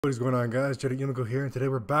What is going on, guys? J.Yumeko here, and today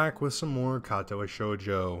we're back with some more Katawa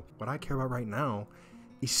Shoujo. What I care about right now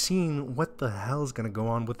is seeing what the hell is going to go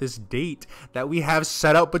on with this date that we have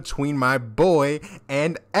set up between my boy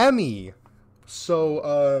and Emmy.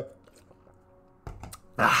 So,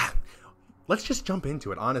 let's just jump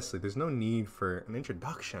into it. Honestly, there's no need for an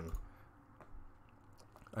introduction.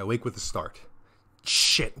 I wake with a start.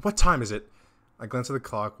 Shit, what time is it? I glance at the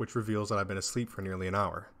clock, which reveals that I've been asleep for nearly an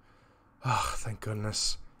hour. Oh, thank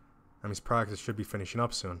goodness. Emmy's practice should be finishing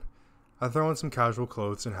up soon. I throw on some casual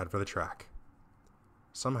clothes and head for the track.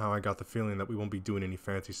 Somehow I got the feeling that we won't be doing any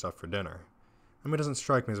fancy stuff for dinner. Emmy doesn't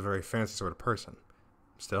strike me as a very fancy sort of person.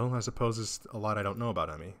 Still, I suppose there's a lot I don't know about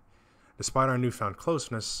Emmy. Despite our newfound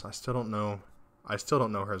closeness, I still don't know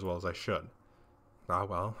her as well as I should. Ah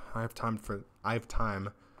well, I have time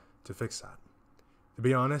to fix that. To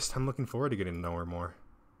be honest, I'm looking forward to getting to know her more.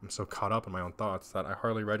 I'm so caught up in my own thoughts that I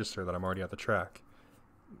hardly register that I'm already at the track.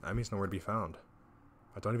 Emmy's nowhere to be found.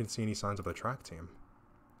 I don't even see any signs of the track team.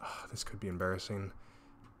 This could be embarrassing.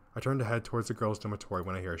 I turn to head towards the girls' dormitory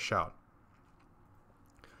when I hear a shout.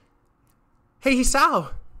 Hey,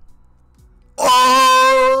 Hisao!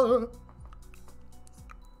 Oh!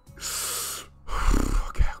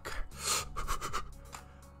 Okay.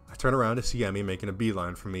 I turn around to see Emmy making a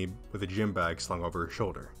beeline for me with a gym bag slung over her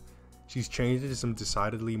shoulder. She's changed into some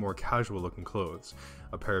decidedly more casual looking clothes,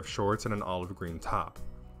 a pair of shorts and an olive green top.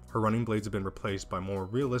 Her running blades have been replaced by more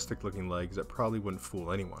realistic looking legs that probably wouldn't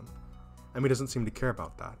fool anyone. Emmy doesn't seem to care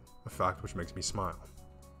about that, a fact which makes me smile.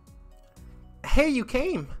 Hey, you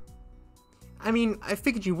came! I mean, I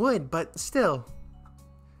figured you would, but still.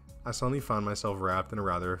 I suddenly found myself wrapped in a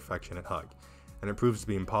rather affectionate hug, and it proves to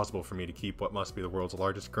be impossible for me to keep what must be the world's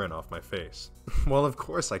largest grin off my face. Well, of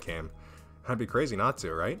course I came. I'd be crazy not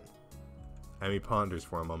to, right? Emmy ponders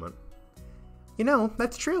for a moment. You know,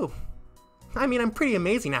 that's true. I mean, I'm pretty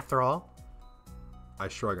amazing after all. I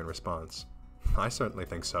shrug in response. I certainly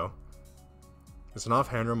think so. It's an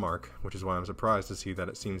offhand remark, which is why I'm surprised to see that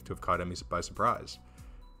it seems to have caught Emmy by surprise.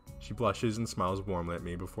 She blushes and smiles warmly at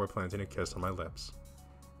me before planting a kiss on my lips.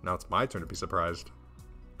 Now it's my turn to be surprised.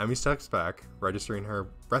 Emmy steps back, resting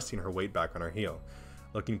her weight back on her heel,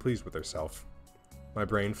 looking pleased with herself. My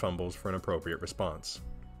brain fumbles for an appropriate response.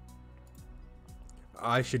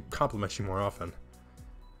 I should compliment you more often.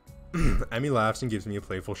 Emmy laughs and gives me a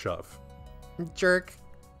playful shove. Jerk.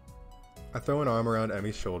 I throw an arm around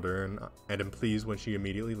Emmy's shoulder and am pleased when she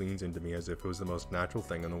immediately leans into me as if it was the most natural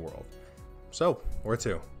thing in the world. So, where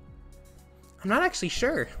to? I'm not actually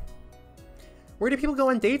sure. Where do people go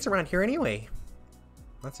on dates around here anyway?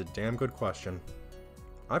 That's a damn good question.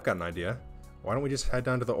 I've got an idea. Why don't we just head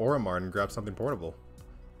down to the Aura Mart and grab something portable?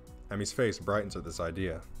 Emmy's face brightens at this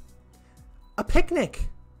idea. A picnic!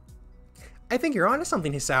 I think you're onto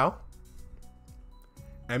something, Hisao.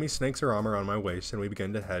 Emmy snakes her arm around my waist and we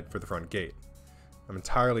begin to head for the front gate. I'm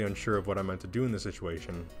entirely unsure of what I'm meant to do in this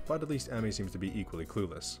situation, but at least Emmy seems to be equally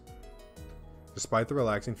clueless. Despite the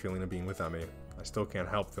relaxing feeling of being with Emmy, I still can't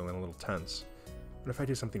help feeling a little tense. What if I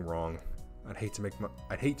do something wrong? I'd hate to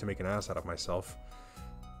make an ass out of myself.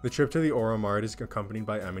 The trip to the Aura Mart is accompanied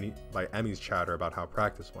by Emmy's chatter about how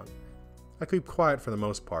practice went. I keep quiet for the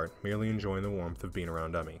most part, merely enjoying the warmth of being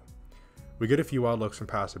around Emmy. We get a few odd looks from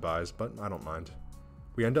passerbys, but I don't mind.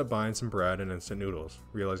 We end up buying some bread and instant noodles,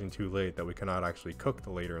 realizing too late that we cannot actually cook the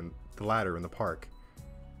latter in the park.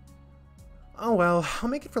 Oh well, I'll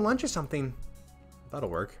make it for lunch or something. That'll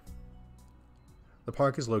work. The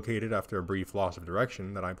park is located after a brief loss of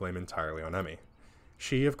direction that I blame entirely on Emmy.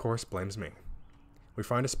 She, of course, blames me. We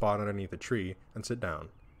find a spot underneath a tree and sit down.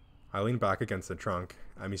 I lean back against the trunk.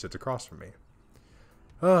 Emmy sits across from me.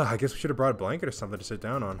 I guess we should have brought a blanket or something to sit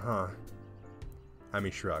down on, huh? Emmy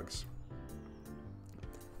shrugs.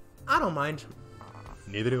 I don't mind.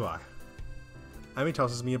 Neither do I. Emmy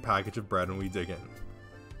tosses me a package of bread and we dig in.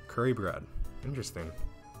 Curry bread. Interesting.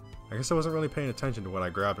 I guess I wasn't really paying attention to what I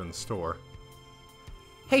grabbed in the store.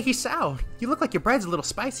 Hey, Hisao, you look like your bread's a little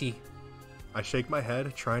spicy. I shake my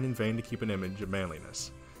head, trying in vain to keep an image of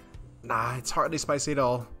manliness. Nah, it's hardly spicy at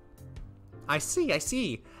all. I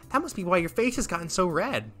see. That must be why your face has gotten so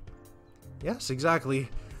red. Yes, exactly.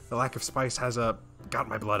 The lack of spice has, got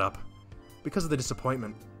my blood up. Because of the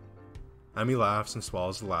disappointment. Emmy laughs and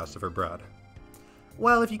swallows the last of her bread.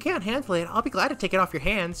 Well, if you can't handle it, I'll be glad to take it off your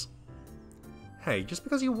hands. Hey, just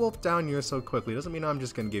because you wolfed down yours so quickly doesn't mean I'm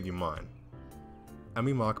just gonna give you mine.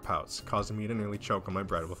 Emmy mock pouts, causing me to nearly choke on my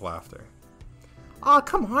bread with laughter. Aw,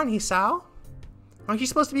 come on, Hisao. Aren't you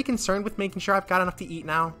supposed to be concerned with making sure I've got enough to eat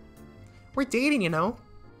now? We're dating, you know.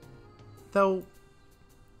 Though...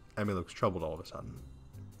 Emmy looks troubled all of a sudden.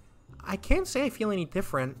 I can't say I feel any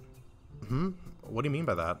different. What do you mean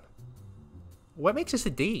by that? What makes this a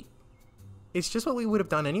date? It's just what we would have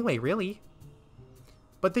done anyway, really.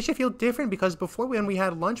 But this should feel different because before when we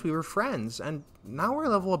had lunch we were friends, and now we're a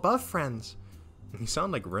level above friends. You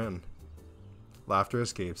sound like Rin. Laughter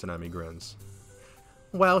escapes and Emmy grins.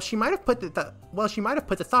 Well, she might have put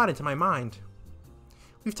the thought into my mind.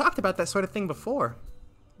 We've talked about that sort of thing before.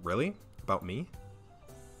 Really? About me?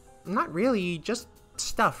 Not really, just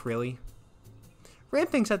stuff, really. Rin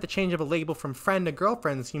thinks that the change of a label from friend to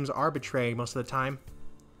girlfriend seems arbitrary most of the time.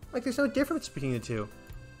 Like there's no difference between the two.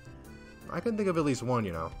 I can think of at least one,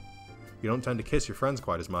 you know. You don't tend to kiss your friends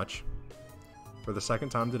quite as much. For the second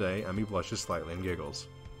time today, Emmy blushes slightly and giggles.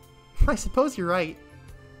 I suppose you're right.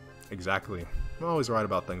 Exactly. I'm always right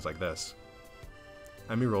about things like this.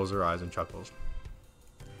 Emmy rolls her eyes and chuckles.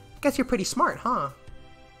 Guess you're pretty smart, huh?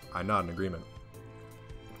 I nod in agreement.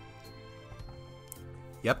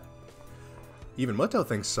 Yep. Even Muto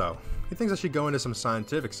thinks so. He thinks I should go into some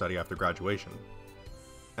scientific study after graduation.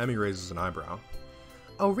 Emmy raises an eyebrow.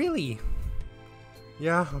 Oh, really?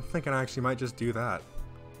 Yeah, I'm thinking I actually might just do that.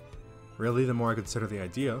 Really, the more I consider the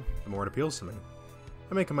idea, the more it appeals to me.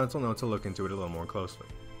 I make a mental note to look into it a little more closely.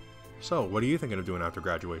 So, what are you thinking of doing after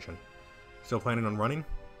graduation? Still planning on running?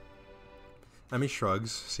 Emmy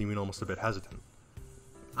shrugs, seeming almost a bit hesitant.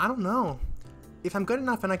 I don't know. If I'm good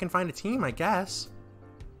enough and I can find a team, I guess.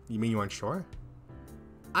 You mean you aren't sure?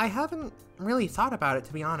 I haven't really thought about it,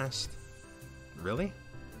 to be honest. Really?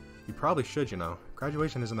 You probably should, you know.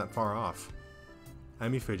 Graduation isn't that far off.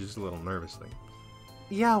 Emmy fidgets a little nervously.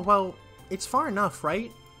 Yeah, well, it's far enough,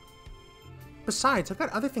 right? Besides, I've got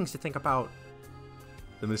other things to think about.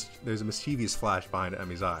 There's a mischievous flash behind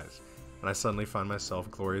Emmy's eyes, and I suddenly find myself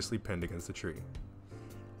gloriously pinned against the tree.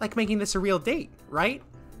 Like making this a real date, right?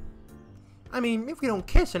 I mean, if we don't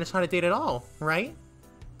kiss, then it's not a date at all, right?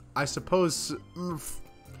 I suppose...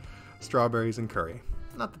 Strawberries and curry.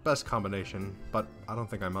 Not the best combination, but I don't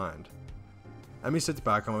think I mind. Emmy sits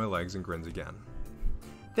back on my legs and grins again.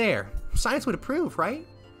 There. Science would approve, right?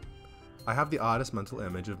 I have the oddest mental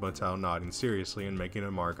image of Motel nodding seriously and making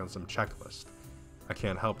a mark on some checklist. I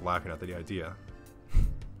can't help laughing at the idea.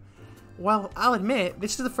 Well, I'll admit,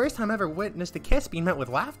 this is the first time I've ever witnessed a kiss being met with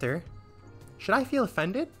laughter. Should I feel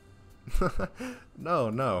offended?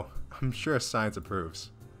 No. I'm sure science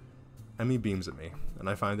approves. Emmy beams at me, and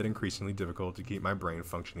I find it increasingly difficult to keep my brain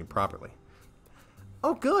functioning properly.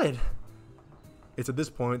 Oh, good. It's at this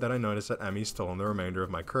point that I notice that Emmy's stolen the remainder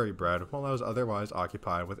of my curry bread while I was otherwise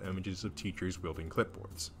occupied with images of teachers wielding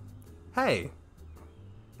clipboards. Hey!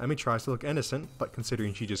 Emmy tries to look innocent, but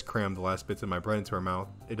considering she just crammed the last bits of my bread into her mouth,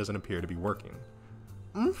 it doesn't appear to be working.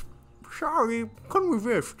 Sorry, couldn't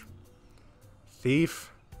resist.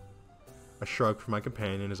 Thief! A shrug from my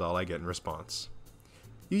companion is all I get in response.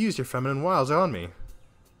 You used your feminine wiles on me.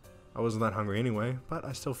 I wasn't that hungry anyway, but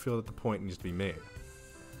I still feel that the point needs to be made.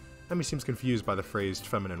 Emmy seems confused by the phrase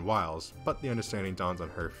feminine wiles, but the understanding dawns on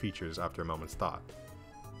her features after a moment's thought.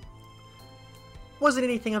 Wasn't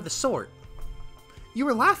anything of the sort. You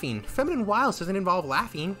were laughing. Feminine wiles doesn't involve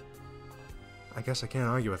laughing. I guess I can't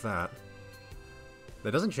argue with that.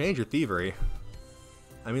 That doesn't change your thievery.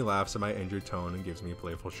 Emmy laughs at my injured tone and gives me a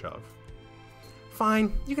playful shove.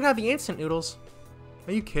 Fine, you can have the instant noodles.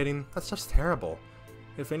 Are you kidding? That stuff's terrible.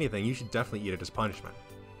 If anything, you should definitely eat it as punishment.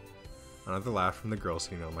 Another laugh from the girl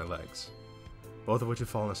sitting on my legs, both of which have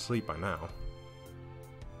fallen asleep by now.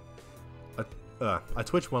 I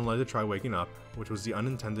twitch one leg to try waking up, which was the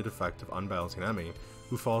unintended effect of unbalancing Emmy,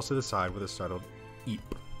 who falls to the side with a startled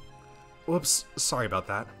eep. Whoops, sorry about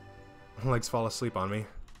that. My legs fall asleep on me.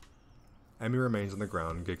 Emmy remains on the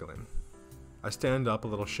ground, giggling. I stand up a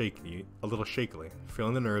little shakily,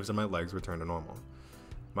 feeling the nerves in my legs return to normal.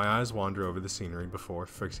 My eyes wander over the scenery before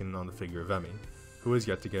fixing on the figure of Emmy, who is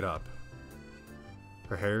yet to get up.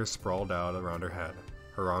 Her hair is sprawled out around her head,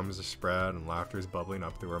 her arms are spread, and laughter is bubbling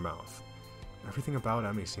up through her mouth. Everything about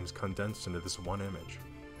Emmy seems condensed into this one image.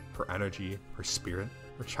 Her energy, her spirit,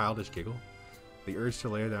 her childish giggle. The urge to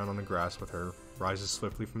lay down on the grass with her rises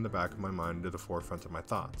swiftly from the back of my mind into the forefront of my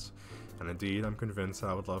thoughts, and indeed I'm convinced that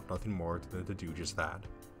I would love nothing more than to do just that.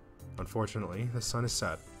 Unfortunately, the sun is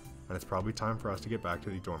set, and it's probably time for us to get back to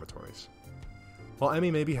the dormitories. While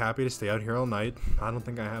Emmy may be happy to stay out here all night, I don't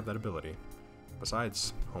think I have that ability.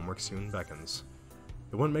 Besides, homework soon beckons.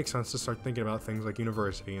 It wouldn't make sense to start thinking about things like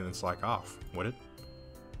university and then slack off, would it?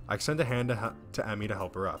 I extend a hand to Emmy to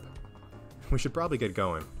help her up. We should probably get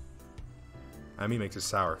going. Emmy makes a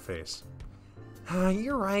sour face.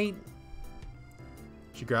 You're right.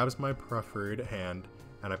 She grabs my preferred hand,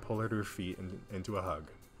 and I pull her to her feet and into a hug.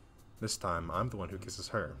 This time, I'm the one who kisses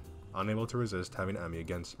her, unable to resist having Emmy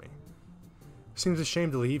against me. Seems a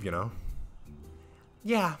shame to leave, you know.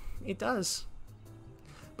 Yeah, it does.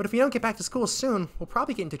 But if we don't get back to school soon, we'll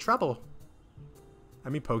probably get into trouble.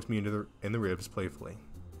 Emmy pokes me in the ribs playfully.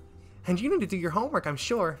 And you need to do your homework, I'm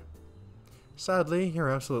sure. Sadly, you're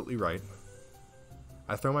absolutely right.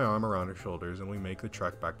 I throw my arm around her shoulders and we make the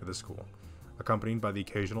trek back to the school, accompanied by the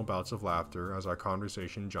occasional bouts of laughter as our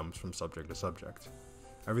conversation jumps from subject to subject.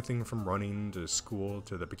 Everything from running to school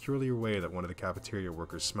to the peculiar way that one of the cafeteria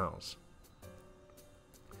workers smells.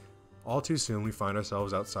 All too soon, we find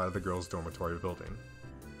ourselves outside of the girls' dormitory building.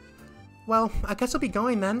 Well, I guess I'll be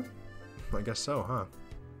going then. I guess so, huh?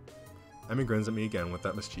 Emmy grins at me again with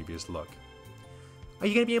that mischievous look. Are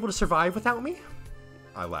you going to be able to survive without me?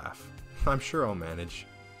 I laugh. I'm sure I'll manage.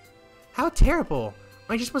 How terrible!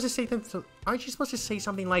 Aren't you supposed to say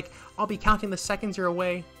something like, I'll be counting the seconds you're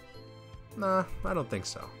away? Nah, I don't think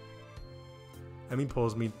so. Emmy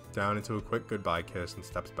pulls me down into a quick goodbye kiss and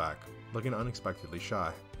steps back, looking unexpectedly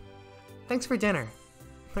shy. Thanks for dinner.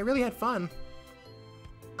 I really had fun.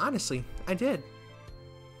 Honestly, I did.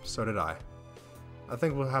 So did I. I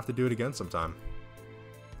think we'll have to do it again sometime.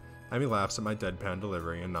 Emmy laughs at my deadpan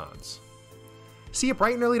delivery and nods. See you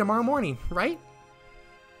bright and early tomorrow morning, right?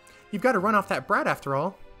 You've got to run off that bread after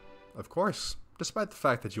all. Of course, despite the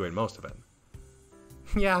fact that you ate most of it.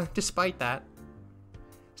 Yeah, despite that.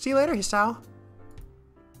 See you later, Hisao.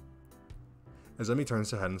 As Emmy turns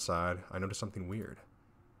to head inside, I notice something weird.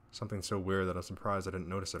 Something so weird that I'm surprised I didn't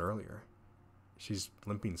notice it earlier. She's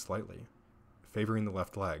limping slightly, favoring the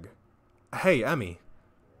left leg. Hey, Emmy!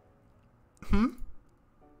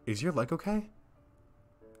 Is your leg okay?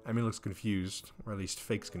 Emmy looks confused, or at least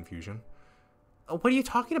fakes confusion. What are you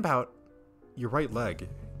talking about? Your right leg.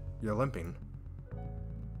 You're limping.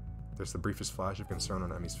 There's the briefest flash of concern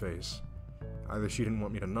on Emmy's face. Either she didn't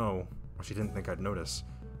want me to know, or she didn't think I'd notice.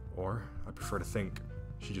 Or, I prefer to think,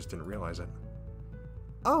 she just didn't realize it.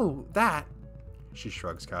 Oh, that. She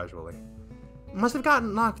shrugs casually. Must have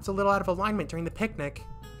gotten knocked a little out of alignment during the picnic.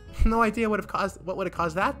 No idea what would have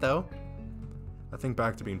caused that, though. I think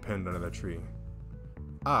back to being pinned under that tree.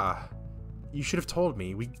 Ah, you should have told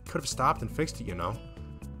me. We could have stopped and fixed it, you know.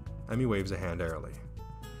 Emmy waves a hand airily.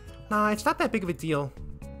 Nah, it's not that big of a deal.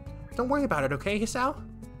 Don't worry about it, okay, Hisao?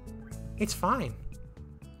 It's fine.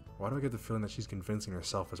 Why do I get the feeling that she's convincing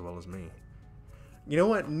herself as well as me? You know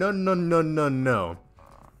what? No.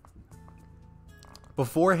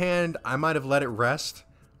 Beforehand, I might have let it rest,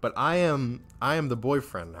 but I am the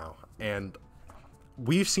boyfriend now, and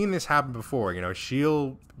we've seen this happen before. You know,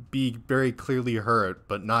 she'll be very clearly hurt,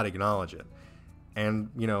 but not acknowledge it. And,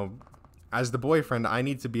 you know, as the boyfriend, I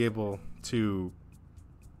need to be able to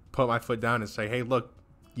put my foot down and say, hey, look,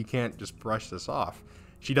 you can't just brush this off.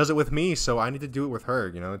 She does it with me, so I need to do it with her.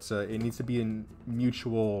 You know, it needs to be in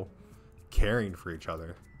mutual caring for each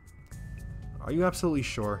other. Are you absolutely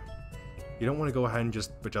sure? You don't want to go ahead and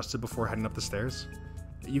just adjust it before heading up the stairs?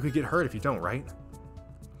 You could get hurt if you don't, right?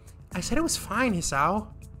 I said it was fine, Hisao.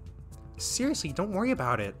 Seriously, don't worry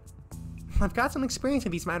about it. I've got some experience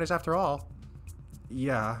in these matters after all.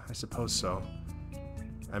 Yeah, I suppose so.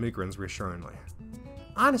 Emmy grins reassuringly.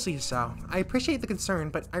 Honestly, Hisao, I appreciate the concern,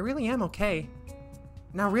 but I really am okay.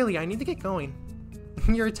 Now really, I need to get going.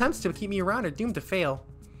 Your attempts to keep me around are doomed to fail.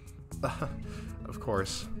 Of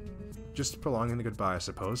course. Just prolonging the goodbye, I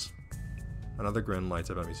suppose. Another grin lights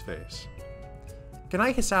up Emmy's face. Good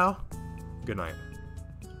night, Hisao. Good night.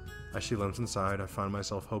 As she limps inside, I find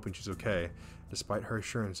myself hoping she's okay, despite her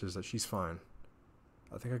assurances that she's fine.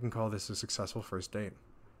 I think I can call this a successful first date.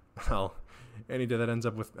 Well, any day that ends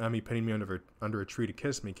up with Emmy pinning me under a tree to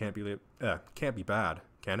kiss me can't be bad,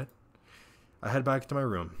 can it? I head back to my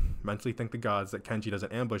room, mentally thank the gods that Kenji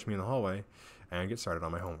doesn't ambush me in the hallway, and get started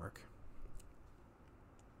on my homework.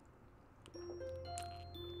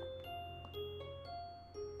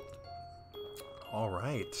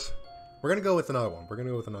 Alright. We're gonna go with another one. We're gonna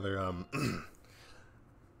go with another,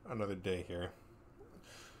 another day here.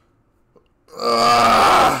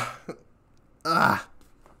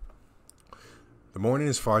 The morning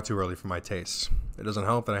is far too early for my tastes. It doesn't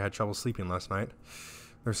help that I had trouble sleeping last night.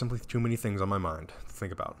 There are simply too many things on my mind to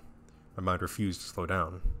think about. My mind refused to slow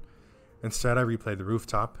down. Instead, I replayed the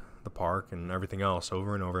rooftop, the park, and everything else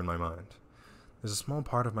over and over in my mind. There's a small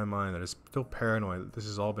part of my mind that is still paranoid that this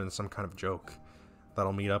has all been some kind of joke. That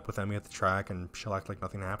I'll meet up with Emmy at the track and she'll act like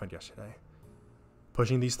nothing happened yesterday.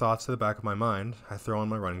 Pushing these thoughts to the back of my mind, I throw on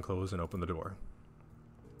my running clothes and open the door.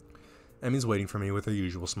 Emmy's waiting for me with her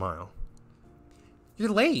usual smile. You're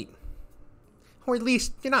late. Or at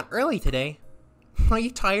least, you're not early today. Are you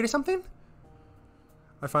tired or something?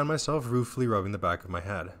 I find myself ruefully rubbing the back of my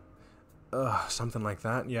head. Something like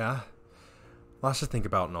that, yeah. Lots to think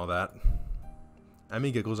about and all that.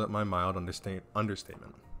 Emmy giggles at my mild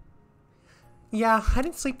understatement. Yeah, I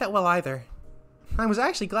didn't sleep that well either. I was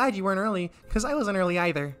actually glad you weren't early, because I wasn't early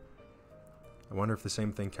either. I wonder if the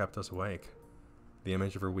same thing kept us awake. The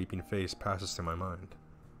image of her weeping face passes through my mind.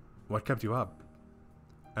 What kept you up?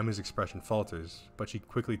 Emmy's expression falters, but she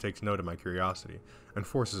quickly takes note of my curiosity and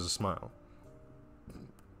forces a smile.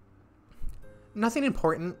 Nothing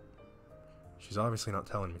important. She's obviously not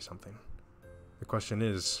telling me something. The question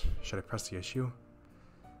is, should I press the issue?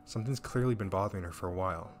 Something's clearly been bothering her for a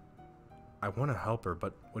while. I want to help her,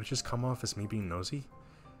 but would it just come off as me being nosy?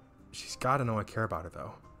 She's gotta know I care about her,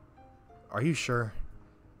 though. Are you sure?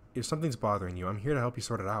 If something's bothering you, I'm here to help you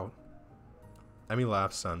sort it out. Emmy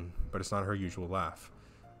laughs, son, but it's not her usual laugh.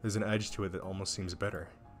 There's an edge to it that almost seems bitter.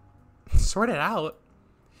 Sort it out?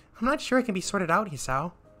 I'm not sure it can be sorted out,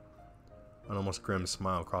 Hisao. An almost grim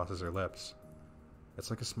smile crosses her lips. It's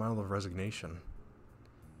like a smile of resignation.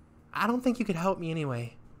 I don't think you could help me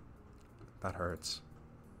anyway. That hurts.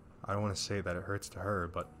 I don't want to say that it hurts to her,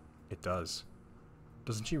 but it does.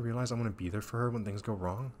 Doesn't she realize I want to be there for her when things go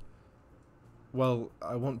wrong? Well,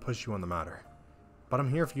 I won't push you on the matter, but I'm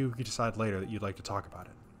here if you decide later that you'd like to talk about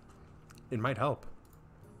it. It might help.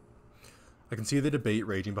 I can see the debate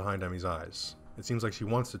raging behind Emmy's eyes. It seems like she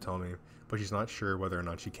wants to tell me, but she's not sure whether or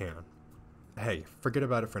not she can. Hey, forget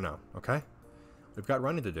about it for now, okay? We've got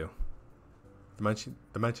running to do.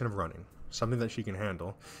 The mention of running, something that she can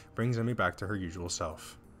handle, brings Emmy back to her usual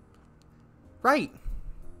self. Right.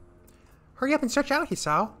 Hurry up and stretch out,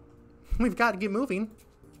 Hisao. We've got to get moving.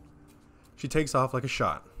 She takes off like a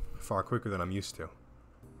shot, far quicker than I'm used to.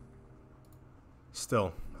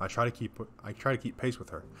 Still, I try to keep pace with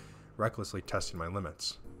her, recklessly testing my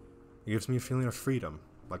limits. It gives me a feeling of freedom,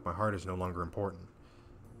 like my heart is no longer important.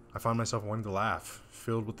 I find myself wanting to laugh,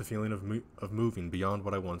 filled with the feeling of moving beyond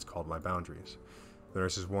what I once called my boundaries. The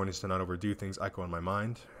nurse's warnings to not overdo things echo in my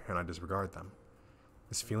mind, and I disregard them.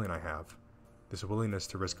 This feeling I have, this willingness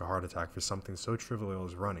to risk a heart attack for something so trivial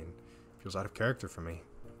as running, feels out of character for me.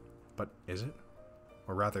 But is it?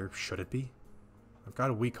 Or rather, should it be? I've got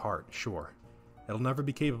a weak heart, sure. It'll never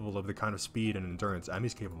be capable of the kind of speed and endurance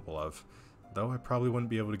Emmy's capable of, though I probably wouldn't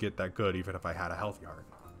be able to get that good even if I had a healthy heart.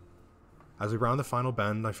 As we round the final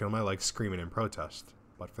bend, I feel my legs screaming in protest,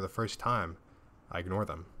 but for the first time, I ignore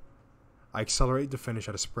them. I accelerate to finish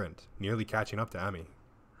at a sprint, nearly catching up to Emmy.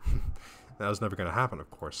 That was never going to happen, of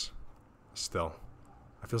course. Still,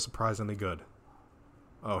 I feel surprisingly good.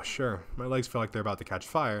 Oh, sure, my legs feel like they're about to catch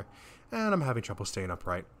fire, and I'm having trouble staying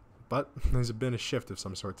upright, but there's been a shift of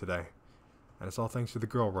some sort today. And it's all thanks to the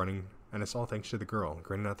girl grinning at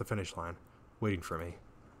the finish line, waiting for me.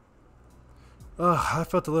 Ugh, I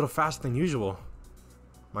felt a little faster than usual.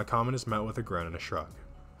 My comment is met with a grin and a shrug.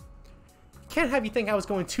 Can't have you think I was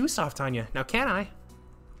going too soft on you, now can I?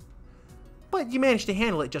 But you managed to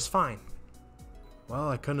handle it just fine. Well,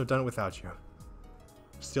 I couldn't have done it without you.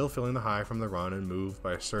 Still feeling the high from the run and moved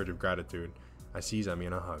by a surge of gratitude, I seize Emmy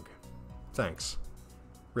in a hug. Thanks.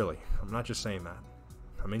 Really, I'm not just saying that.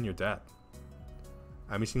 I'm in your debt.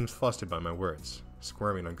 Emmy seems flustered by my words,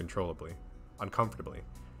 squirming uncomfortably.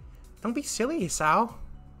 Don't be silly, Hisao.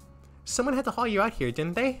 Someone had to haul you out here,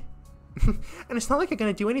 didn't they? And it's not like you're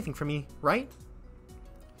gonna do anything for me, right?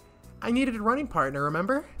 I needed a running partner,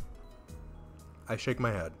 remember? I shake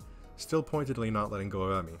my head, still pointedly not letting go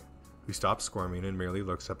of Emmy, who stops squirming and merely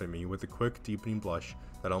looks up at me with a quick, deepening blush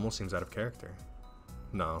that almost seems out of character.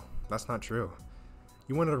 No, that's not true.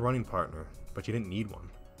 You wanted a running partner, but you didn't need one.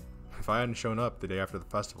 If I hadn't shown up the day after the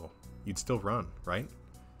festival, you'd still run, right?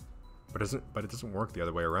 But it doesn't work the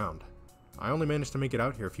other way around. I only managed to make it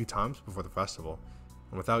out here a few times before the festival,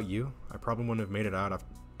 and without you, I probably wouldn't have made it out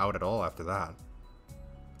at all after that.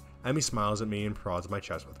 Emmy smiles at me and prods my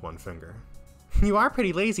chest with one finger. You are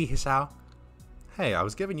pretty lazy, Hisao. Hey, I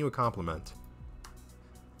was giving you a compliment.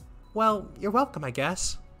 Well, you're welcome, I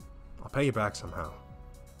guess. I'll pay you back somehow.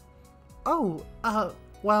 Oh,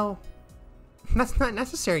 well, that's not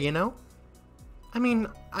necessary, you know? I mean,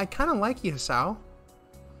 I kinda like you, Hisao.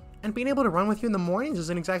 And being able to run with you in the mornings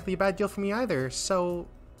isn't exactly a bad deal for me either, so...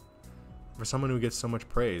 For someone who gets so much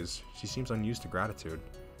praise, she seems unused to gratitude.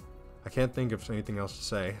 I can't think of anything else to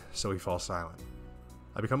say, so we fall silent.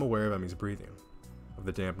 I become aware of Emmy's breathing, of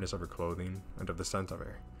the dampness of her clothing, and of the scent of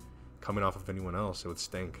her. Coming off of anyone else, it would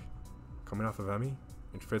stink. Coming off of Emmy,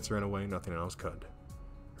 it fits her in a way nothing else could.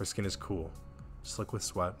 Her skin is cool, slick with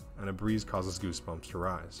sweat, and a breeze causes goosebumps to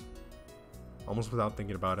rise. Almost without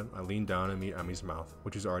thinking about it, I lean down and meet Emmy's mouth,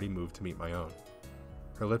 which has already moved to meet my own.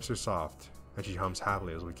 Her lips are soft, and she hums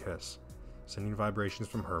happily as we kiss, sending vibrations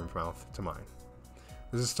from her mouth to mine.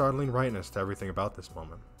 There's a startling rightness to everything about this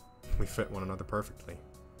moment. We fit one another perfectly.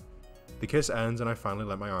 The kiss ends and I finally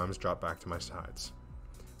let my arms drop back to my sides.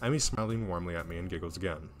 Emi's smiling warmly at me and giggles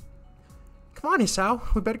again. Come on,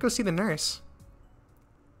 Isao, we better go see the nurse.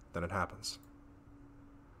 Then it happens.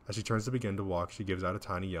 As she turns to begin to walk, she gives out a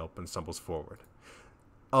tiny yelp and stumbles forward.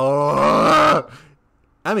 Oh!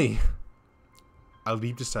 Emi! I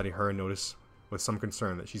leap to steady her and notice with some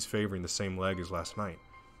concern that she's favoring the same leg as last night.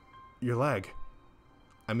 Your leg.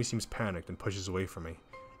 Emi seems panicked and pushes away from me.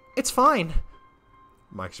 It's fine.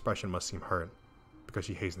 My expression must seem hurt, because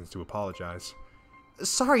she hastens to apologize.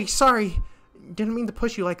 Sorry. Didn't mean to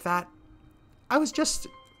push you like that. I was just...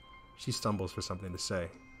 She stumbles for something to say.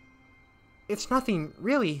 It's nothing,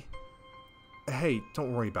 really. Hey,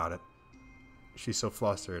 don't worry about it. She's so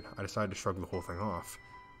flustered, I decide to shrug the whole thing off.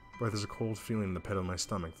 But there's a cold feeling in the pit of my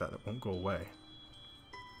stomach that it won't go away.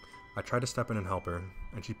 I try to step in and help her,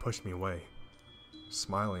 and she pushed me away.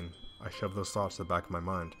 Smiling, I shove those thoughts to the back of my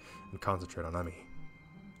mind and concentrate on Emi.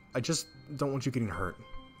 I just don't want you getting hurt.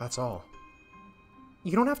 That's all.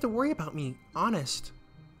 You don't have to worry about me, honest.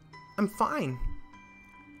 I'm fine.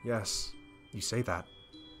 Yes, you say that,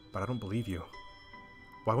 but I don't believe you.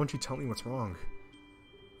 Why won't you tell me what's wrong?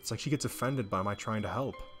 It's like she gets offended by my trying to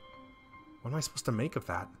help. What am I supposed to make of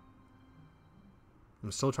that?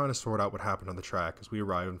 I'm still trying to sort out what happened on the track as we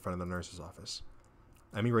arrive in front of the nurse's office.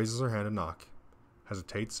 Emi raises her hand and knock,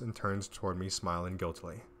 hesitates, and turns toward me smiling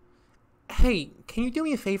guiltily. Hey, can you do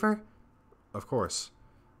me a favor? Of course.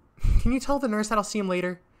 Can you tell the nurse that I'll see him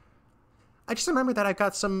later? I just remembered that I've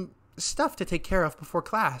got some stuff to take care of before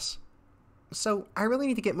class. So, I really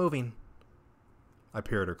need to get moving. I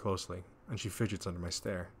peer at her closely, and she fidgets under my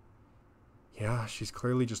stare. Yeah, she's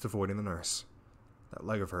clearly just avoiding the nurse. That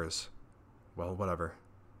leg of hers. Well, whatever.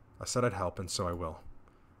 I said I'd help, and so I will.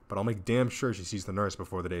 But I'll make damn sure she sees the nurse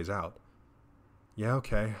before the day's out. Yeah,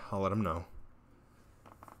 okay, I'll let him know.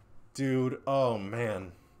 Dude, oh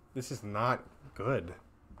man. This is not good.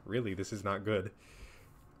 Really, this is not good.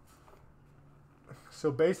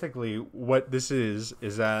 So basically, what this is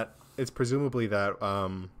that it's presumably that,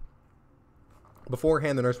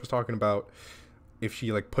 beforehand the nurse was talking about if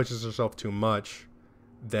she, like, pushes herself too much,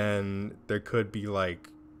 then there could be, like,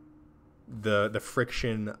 the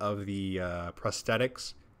friction of the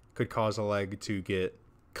prosthetics could cause a leg to get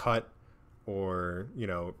cut or, you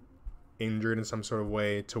know, injured in some sort of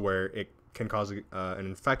way to where it can cause an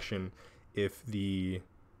infection if the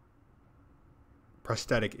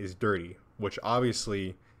prosthetic is dirty, which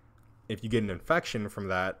obviously if you get an infection from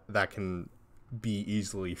that can be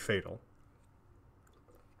easily fatal.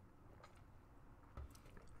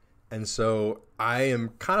 And so I am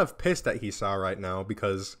kind of pissed at Hisao right now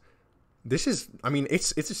because this is, I mean,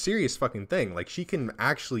 it's a serious fucking thing. Like, she can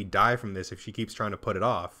actually die from this if she keeps trying to put it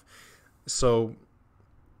off. So,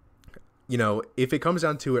 you know, if it comes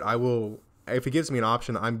down to it, I will, if it gives me an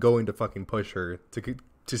option, I'm going to fucking push her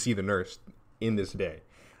to see the nurse in this day.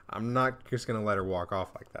 I'm not just going to let her walk off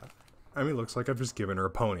like that. I mean, it looks like I've just given her a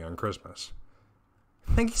pony on Christmas.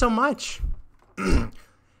 Thank you so much. You're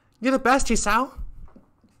the best, Hisao.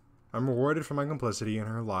 I'm rewarded for my complicity in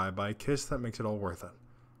her lie by a kiss that makes it all worth it.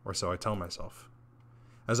 Or so I tell myself.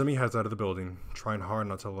 As Emi heads out of the building, trying hard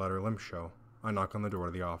not to let her limp show, I knock on the door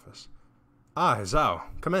to the office. Ah, Hisao,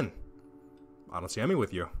 come in. I don't see Emi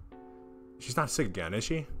with you. She's not sick again, is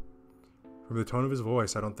she? From the tone of his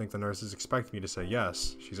voice, I don't think the nurse is expecting me to say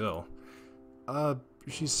yes, she's ill.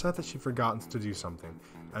 She said that she'd forgotten to do something,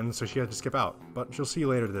 and so she had to skip out, but she'll see you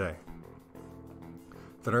later today.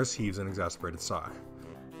 The nurse heaves an exasperated sigh.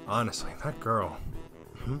 Honestly, that girl.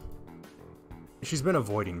 She's been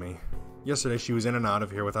avoiding me. Yesterday she was in and out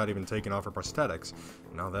of here without even taking off her prosthetics.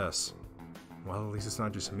 Now this. Well, at least it's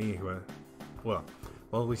not just me who... Well,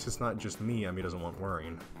 at least it's not just me Emi doesn't want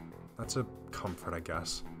worrying. That's a comfort, I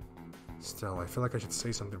guess. Still, I feel like I should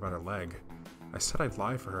say something about her leg. I said I'd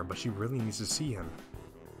lie for her, but she really needs to see him.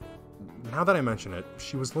 Now that I mention it,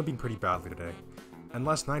 she was limping pretty badly today. And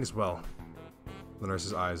last night as well. The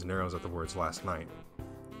nurse's eyes narrows at the words last night.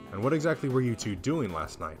 And what exactly were you two doing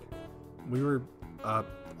last night? We were,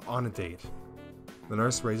 on a date. The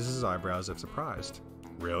nurse raises his eyebrows if surprised.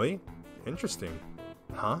 Really? Interesting.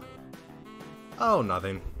 Huh? Oh,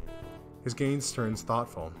 nothing. His gaze turns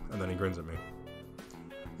thoughtful, and then he grins at me.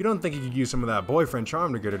 You don't think you could use some of that boyfriend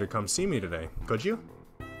charm to get her to come see me today, could you?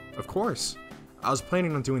 Of course. I was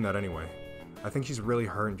planning on doing that anyway. I think she's really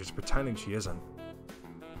hurt and just pretending she isn't.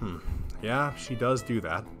 Yeah, she does do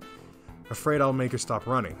that. Afraid I'll make her stop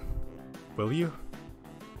running. Will you?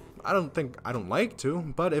 I don't like to,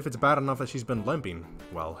 but if it's bad enough that she's been limping,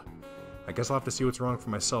 well, I guess I'll have to see what's wrong for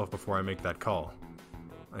myself before I make that call.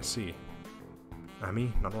 I see.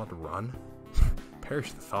 Emi, not allowed to run?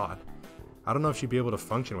 Perish the thought. I don't know if she'd be able to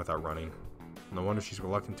function without running. No wonder she's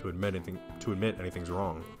reluctant to admit anything's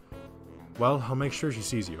wrong. Well, I'll make sure she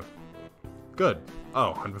sees you. Good.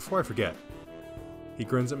 Oh, and before I forget. He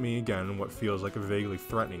grins at me again in what feels like a vaguely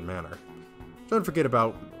threatening manner. Don't forget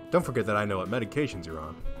that I know what medications you're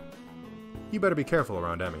on. You better be careful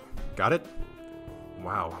around Emmy. Got it?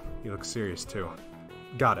 Wow, he looks serious too.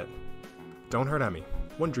 Got it. Don't hurt Emmy.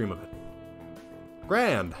 Wouldn't dream of it.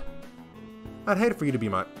 Grand! I'd hate for you to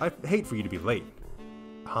be late.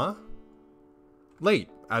 Huh? Late,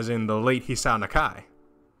 as in the late Hisao Nakai.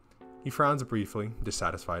 He frowns briefly,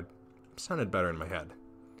 dissatisfied. Sounded better in my head.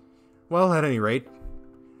 Well, at any rate,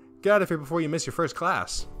 get out of here before you miss your first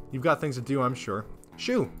class. You've got things to do, I'm sure.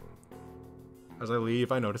 Shoo! As I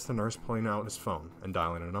leave, I notice the nurse pulling out his phone and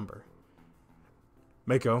dialing a number.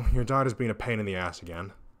 Mako, your daughter's being a pain in the ass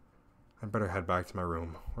again. I'd better head back to my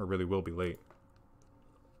room, or I really will be late.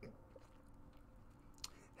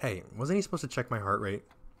 Hey, wasn't he supposed to check my heart rate?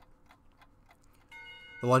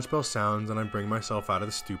 The lunch bell sounds, and I bring myself out of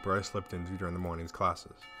the stupor I slipped into during the morning's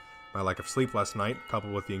classes. My lack of sleep last night,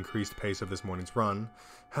 coupled with the increased pace of this morning's run,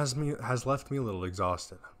 has left me a little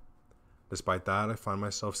exhausted. Despite that, I find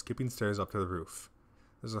myself skipping stairs up to the roof.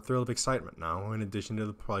 There's a thrill of excitement now, in addition to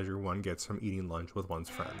the pleasure one gets from eating lunch with one's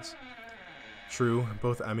friends. True,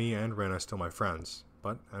 both Emmy and Rin are still my friends,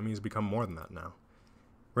 but Emmy has become more than that now.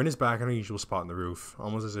 Rin is back in her usual spot on the roof,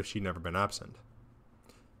 almost as if she'd never been absent.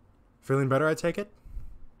 Feeling better, I take it?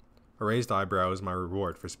 A raised eyebrow is my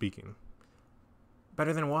reward for speaking.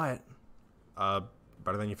 Better than what?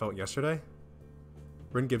 Better than you felt yesterday?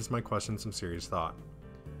 Rin gives my question some serious thought.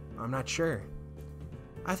 I'm not sure.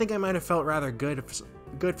 I think I might have felt rather good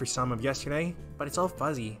for some of yesterday, but it's all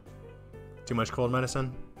fuzzy. Too much cold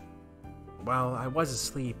medicine? Well, I was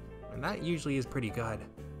asleep, and that usually is pretty good.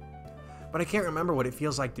 But I can't remember what it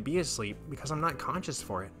feels like to be asleep because I'm not conscious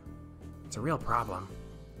for it. It's a real problem.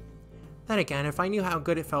 Then again, if I knew how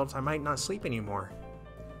good it felt, I might not sleep anymore.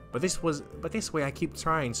 But this way I keep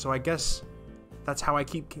trying, so I guess that's how I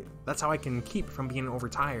can keep from being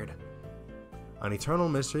overtired. An eternal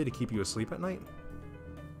mystery to keep you asleep at night?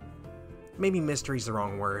 Maybe mystery's the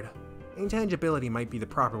wrong word. Intangibility might be the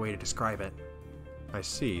proper way to describe it. I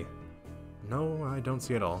see. No, I don't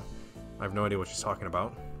see it all. I have no idea what she's talking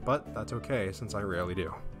about, but that's okay since I rarely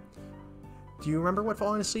do. Do you remember what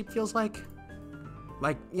falling asleep feels like?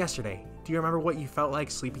 Like yesterday. Do you remember what you felt like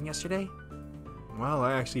sleeping yesterday? Well,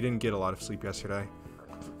 I actually didn't get a lot of sleep yesterday.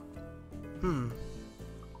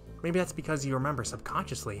 Maybe that's because you remember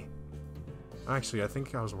subconsciously. Actually, I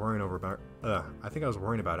think I was worrying about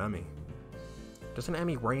Emmy. Doesn't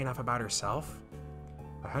Emmy worry enough about herself?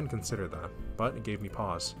 I hadn't considered that, but it gave me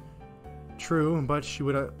pause. True, but she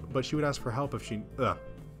would ask for help if she.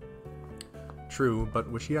 True, but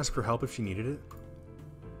would she ask for help if she needed it?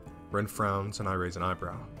 Ren frowns and I raise an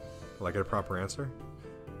eyebrow. Will I get a proper answer?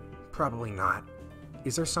 Probably not.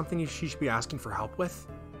 Is there something she should be asking for help with?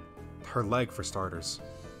 Her leg, for starters.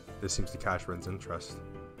 This seems to catch Ren's interest.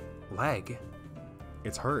 Leg?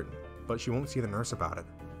 It's hurt, but she won't see the nurse about it.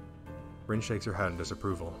 Rin shakes her head in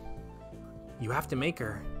disapproval. You have to make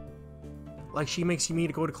her. Like she makes me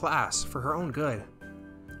to go to class, for her own good.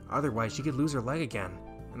 Otherwise, she could lose her leg again,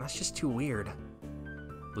 and that's just too weird.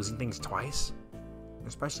 Losing things twice?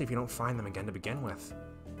 Especially if you don't find them again to begin with.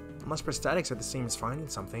 Unless prosthetics are the same as finding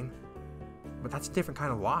something. But that's a different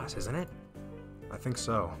kind of loss, isn't it? I think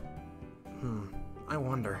so. I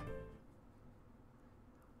wonder.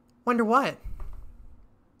 Wonder what?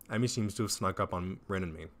 Emmy seems to have snuck up on Rin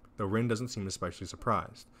and me, though Rin doesn't seem especially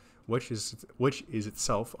surprised, which is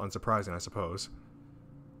itself unsurprising, I suppose.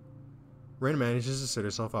 Rin manages to sit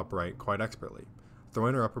herself upright quite expertly,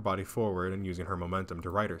 throwing her upper body forward and using her momentum to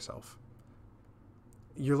right herself.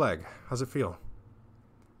 Your leg, how's it feel?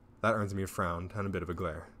 That earns me a frown and a bit of a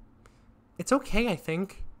glare. It's okay, I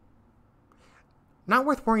think. Not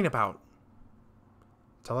worth worrying about.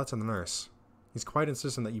 Tell that to the nurse. He's quite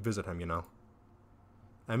insistent that you visit him, you know.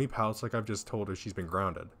 Emmy pouts like I've just told her she's been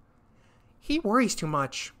grounded. He worries too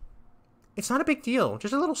much. It's not a big deal,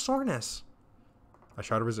 just a little soreness. I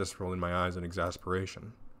try to resist rolling my eyes in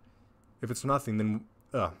exasperation. If it's nothing, then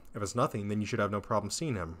you should have no problem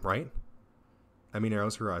seeing him, right? Emmy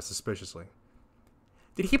narrows her eyes suspiciously.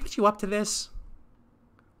 Did he put you up to this?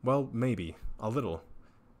 Well, maybe. A little.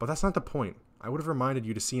 But that's not the point. I would have reminded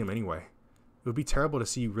you to see him anyway. It would be terrible to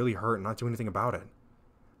see you really hurt and not do anything about it.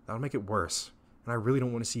 That would make it worse. And I really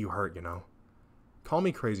don't want to see you hurt, you know. Call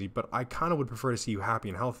me crazy, but I kind of would prefer to see you happy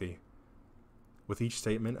and healthy. With each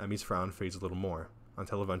statement, Emmy's frown fades a little more,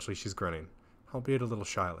 until eventually she's grinning, albeit a little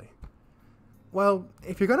shyly. Well,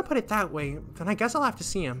 if you're going to put it that way, then I guess I'll have to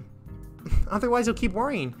see him. Otherwise you'll keep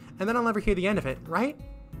worrying, and then I'll never hear the end of it, right?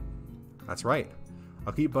 That's right.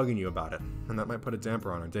 I'll keep bugging you about it, and that might put a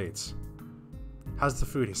damper on our dates. How's the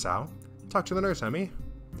food, Hisao? Talk to the nurse, Emmy.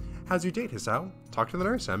 How's your date, Hisao? Talk to the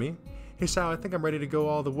nurse, Emmy. Hisao, I think I'm ready to go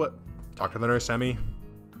all the what? Talk to the nurse, Emmy.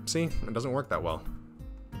 See, it doesn't work that well.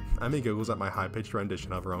 Emmy giggles at my high-pitched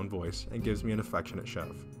rendition of her own voice and gives me an affectionate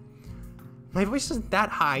shove. My voice isn't that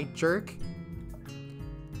high, jerk.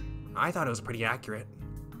 I thought it was pretty accurate.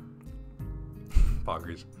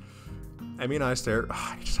 Poggers. Emmy and I stare.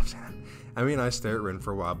 I just stop saying that. Emmy and I stare at Rin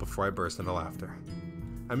for a while before I burst into laughter.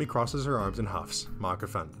 Emmy crosses her arms and huffs, mock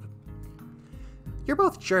offended. You're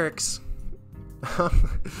both jerks.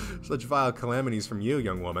 Such vile calamities from you,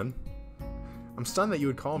 young woman. I'm stunned that you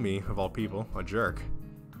would call me, of all people, a jerk.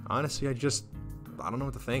 Honestly, I don't know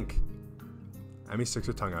what to think. Emmy sticks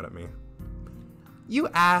her tongue out at me. You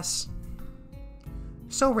ass.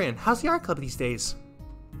 So Rin, how's the art club these days?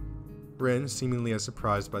 Rin, seemingly as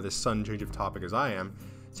surprised by this sudden change of topic as I am,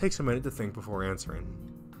 takes a minute to think before answering.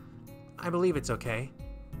 I believe it's okay.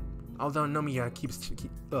 Although Nomiya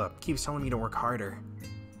keeps telling me to work harder.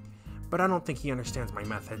 But I don't think he understands my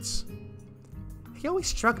methods. He always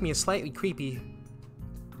struck me as slightly creepy.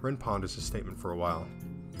 Rin ponders his statement for a while.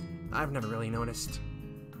 I've never really noticed.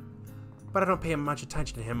 But I don't pay much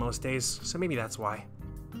attention to him most days, so maybe that's why.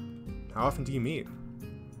 How often do you meet?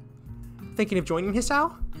 Thinking of joining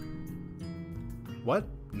Hisao? What?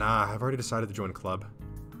 Nah, I've already decided to join a club.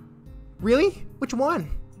 Really? Which one?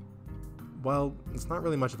 Well, it's not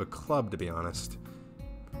really much of a club, to be honest.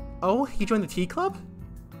 Oh, you joined the tea club?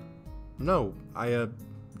 No, I,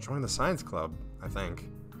 joined the science club, I think.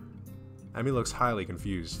 Emmy looks highly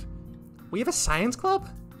confused. We have a science club?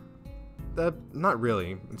 Not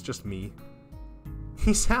really. It's just me.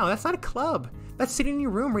 Hisao, that's not a club. That's sitting in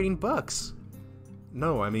your room reading books.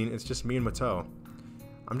 No, I mean, it's just me and Mato.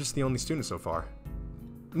 I'm just the only student so far.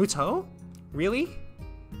 Muto? Really?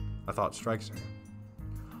 A thought strikes her.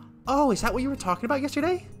 Oh, is that what you were talking about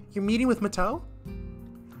yesterday? Your meeting with Mato?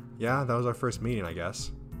 Yeah, that was our first meeting, I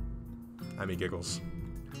guess. Emmy giggles.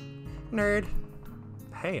 Nerd.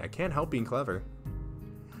 Hey, I can't help being clever.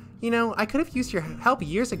 You know, I could have used your help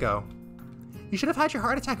years ago. You should have had your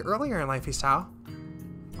heart attack earlier in life, Hisao.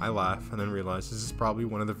 I laugh and then realize this is probably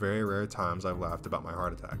one of the very rare times I've laughed about my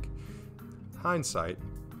heart attack. Hindsight.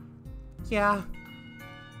 Yeah.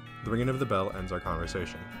 The ringing of the bell ends our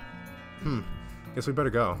conversation. Guess we better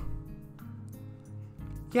go.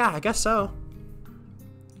 Yeah, I guess so.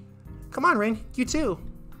 Come on, Rin, you too.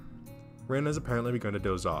 Rin has apparently begun to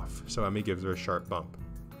doze off, so Emmy gives her a sharp bump.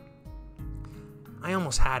 I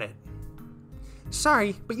almost had it.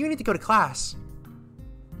 Sorry, but you need to go to class.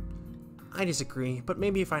 I disagree, but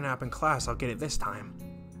maybe if I nap in class, I'll get it this time.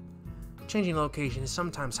 Changing location is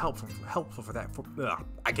sometimes helpful for that.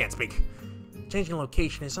 I can't speak. Changing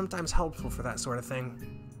location is sometimes helpful for that sort of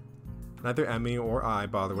thing. Neither Emmy or I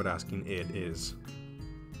bother with asking it is.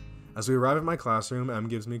 As we arrive at my classroom, Em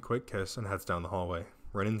gives me a quick kiss and heads down the hallway,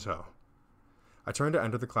 Rin in tow. I turn to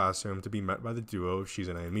enter the classroom to be met by the duo of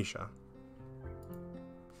Shizune and Misha.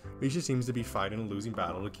 Misha seems to be fighting a losing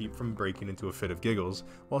battle to keep from breaking into a fit of giggles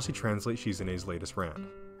while she translates Shizune's latest rant.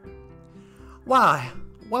 Why?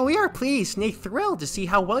 Well, we are pleased, nay thrilled to see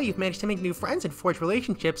how well you've managed to make new friends and forge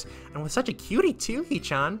relationships, and with such a cutie too,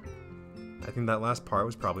 Hee-chan. I think that last part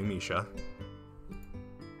was probably Misha.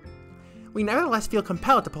 We nevertheless feel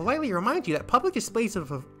compelled to politely remind you that public displays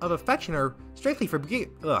of affection are strictly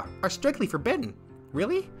forbidden.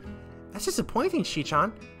 Really? That's disappointing,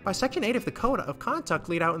 Shi-chan. By Section 8 of the Code of Conduct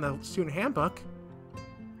laid out in the student handbook.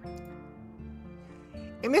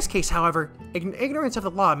 In this case, however, ignorance of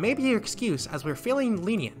the law may be your excuse, as we're feeling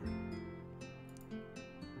lenient.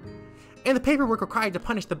 And the paperwork required to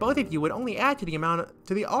punish the both of you would only add to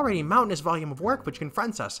the already mountainous volume of work which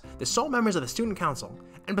confronts us, the sole members of the Student Council.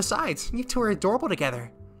 And besides, you two are adorable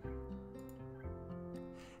together.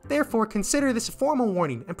 Therefore, consider this a formal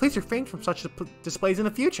warning, and please refrain from such displays in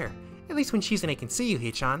the future. At least when Shizune can see you,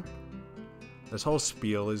 Hee-chan. This whole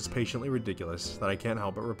spiel is patiently ridiculous that I can't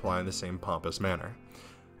help but reply in the same pompous manner.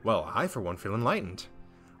 Well, I for one feel enlightened.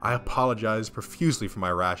 I apologize profusely for my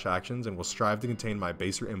rash actions and will strive to contain my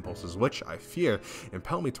baser impulses which, I fear,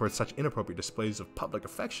 impel me towards such inappropriate displays of public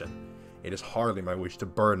affection. It is hardly my wish to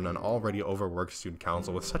burden an already overworked student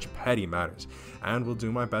council with such petty matters, and will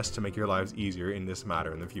do my best to make your lives easier in this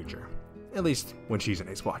matter in the future. At least, when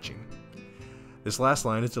Shizune's watching. This last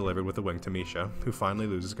line is delivered with a wink to Misha, who finally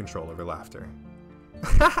loses control of her laughter.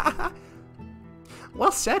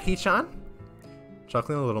 Well said, Hee-chan.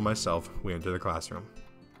 Chuckling a little myself, we enter the classroom.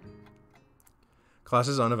 Class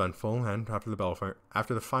is uneventful, and after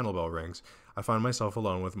the final bell rings, I find myself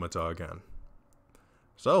alone with Mata again.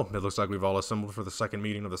 So, it looks like we've all assembled for the second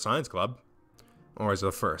meeting of the science club. Or is it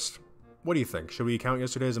the first? What do you think? Should we count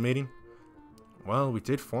yesterday as a meeting? Well, we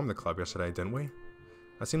did form the club yesterday, didn't we?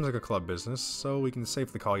 That seems like a club business, so we can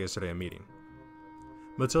safely call yesterday a meeting.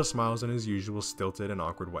 Mata smiles in his usual stilted and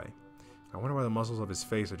awkward way. I wonder why the muscles of his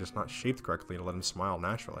face are just not shaped correctly to let him smile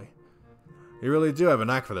naturally. You really do have a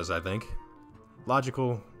knack for this, I think.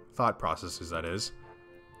 Logical thought processes, that is.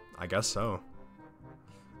 I guess so.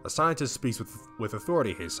 A scientist speaks with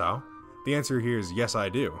authority, Heisao. The answer here is yes, I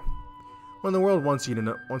do. When the world wants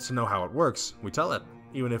to know how it works, we tell it,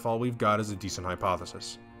 even if all we've got is a decent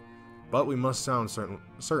hypothesis. But we must sound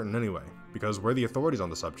certain anyway, because we're the authorities on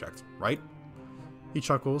the subject, right? He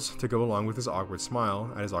chuckles to go along with his awkward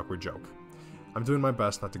smile at his awkward joke. I'm doing my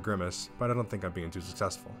best not to grimace, but I don't think I'm being too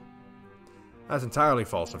successful. That's entirely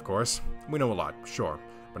false, of course. We know a lot, sure,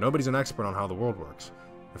 but nobody's an expert on how the world works.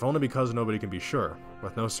 If only because nobody can be sure.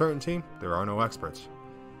 With no certainty, there are no experts.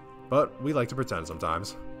 But we like to pretend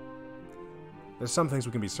sometimes. There's some things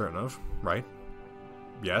we can be certain of, right?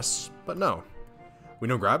 Yes, but no. We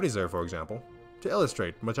know gravity's there, for example. To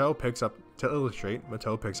illustrate, Mateo picks up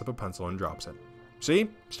a pencil and drops it. See?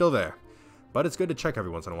 Still there. But it's good to check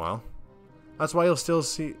every once in a while. That's why you'll still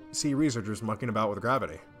see researchers mucking about with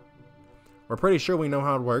gravity. We're pretty sure we know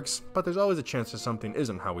how it works, but there's always a chance that something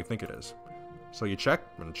isn't how we think it is. So you check,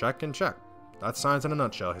 and check, and check. That's science in a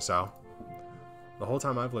nutshell, Hisao. The whole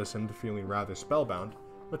time I've listened, feeling rather spellbound,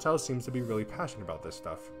 Mattel seems to be really passionate about this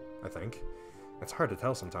stuff, I think. It's hard to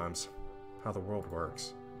tell sometimes how the world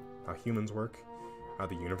works, how humans work, how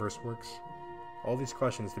the universe works. All these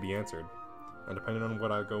questions to be answered, and depending on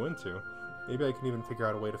what I go into, maybe I can even figure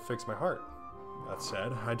out a way to fix my heart. That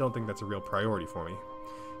said, I don't think that's a real priority for me.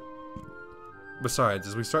 Besides,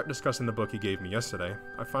 as we start discussing the book he gave me yesterday,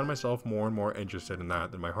 I find myself more and more interested in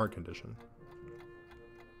that than my heart condition.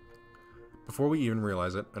 Before we even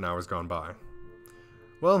realize it, an hour's gone by.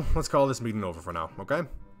 Well, let's call this meeting over for now, okay?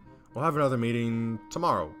 We'll have another meeting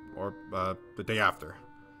tomorrow, or the day after.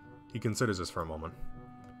 He considers this for a moment.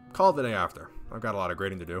 Call it the day after. I've got a lot of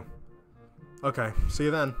grading to do. Okay, see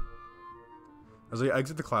you then. As I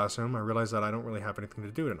exit the classroom, I realize that I don't really have anything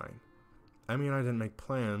to do tonight. Emmy and I didn't make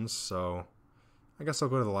plans, so I guess I'll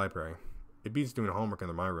go to the library. It beats doing homework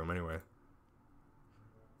in my room anyway.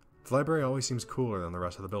 The library always seems cooler than the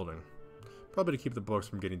rest of the building. Probably to keep the books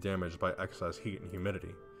from getting damaged by excess heat and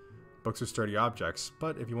humidity. Books are sturdy objects,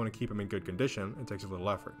 but if you want to keep them in good condition, it takes a little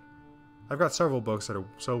effort. I've got several books that are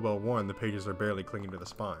so well worn the pages are barely clinging to the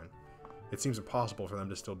spine. It seems impossible for them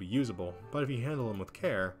to still be usable, but if you handle them with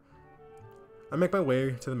care... I make my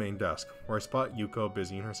way to the main desk, where I spot Yuko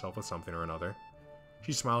busying herself with something or another.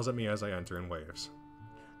 She smiles at me as I enter and waves.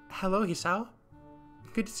 Hello, Hisao.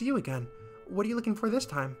 Good to see you again. What are you looking for this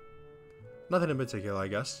time? Nothing in particular, I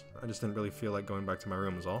guess. I just didn't really feel like going back to my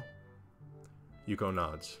room is all. Yuko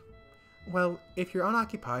nods. Well, if you're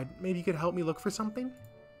unoccupied, maybe you could help me look for something?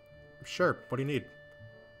 Sure, what do you need?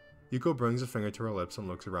 Yuko brings a finger to her lips and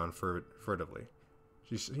looks around furtively.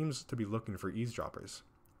 She seems to be looking for eavesdroppers.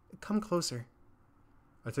 Come closer.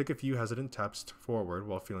 I take a few hesitant steps forward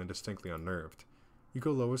while feeling distinctly unnerved.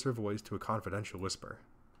 Yuko lowers her voice to a confidential whisper.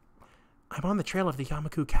 I'm on the trail of the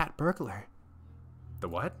J.Yumeko cat burglar. The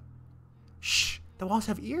what? Shh! The walls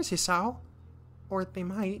have ears, Hisao. Or they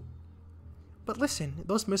might. But listen,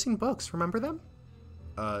 those missing books, remember them?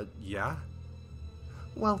 Yeah?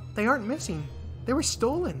 Well, they aren't missing. They were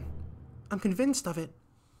stolen. I'm convinced of it.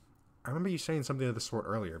 I remember you saying something of the sort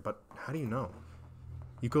earlier, but how do you know?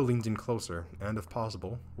 Yuko leans in closer, and if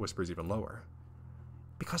possible, whispers even lower.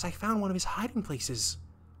 Because I found one of his hiding places.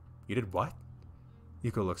 You did what?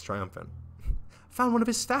 Yuko looks triumphant. Found one of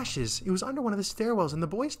his stashes. It was under one of the stairwells in the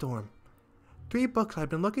boys' dorm. 3 books I'd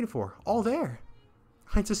been looking for, all there.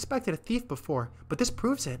 I'd suspected a thief before, but this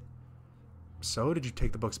proves it. So, did you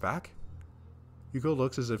take the books back? Yuko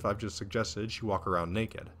looks as if I've just suggested she walk around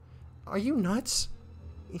naked. Are you nuts?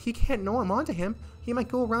 He can't know I'm onto him. He might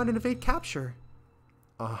go around and evade capture.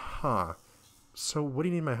 Uh-huh. So what do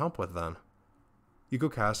you need my help with, then?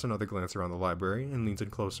 Yuko casts another glance around the library and leans in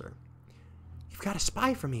closer. You've got to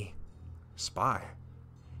spy for me. Spy?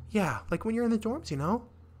 Yeah, like when you're in the dorms, you know?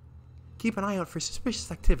 Keep an eye out for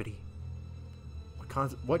suspicious activity.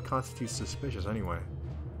 What constitutes suspicious, anyway?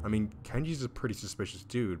 I mean, Kenji's a pretty suspicious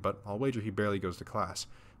dude, but I'll wager he barely goes to class,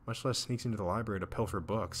 much less sneaks into the library to pilfer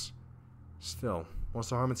books. Still, what's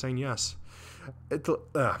the harm in saying yes? At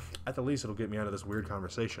the least, it'll get me out of this weird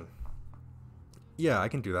conversation. Yeah, I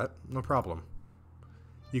can do that. No problem.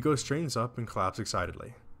 Yuko straightens up and claps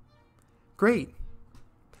excitedly. Great.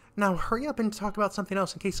 Now hurry up and talk about something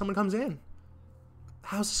else in case someone comes in.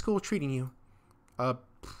 How's the school treating you?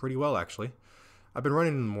 Pretty well, actually. I've been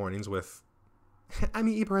running in the mornings with...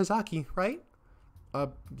 Ami Ibarazaki, right?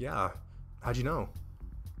 Yeah. How'd you know?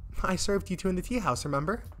 I served you two in the tea house,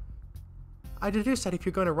 remember? I deduced that if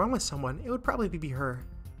you're going to run with someone, it would probably be her.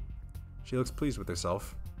 She looks pleased with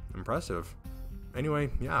herself. Impressive.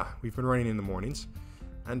 Anyway, yeah, we've been running in the mornings.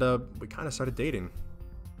 And, we kind of started dating.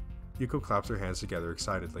 Yuko claps her hands together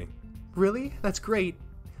excitedly. Really? That's great.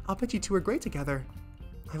 I'll bet you two are great together.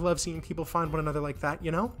 I love seeing people find one another like that,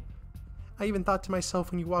 you know? I even thought to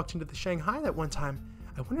myself when you walked into the Shanghai that one time,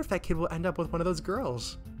 I wonder if that kid will end up with one of those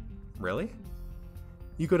girls. Really?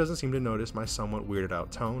 Yuko doesn't seem to notice my somewhat weirded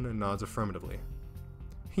out tone and nods affirmatively.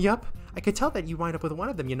 Yup, I could tell that you wind up with one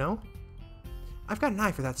of them, you know? I've got an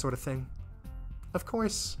eye for that sort of thing. Of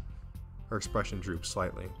course. Her expression droops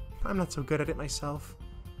slightly. I'm not so good at it myself.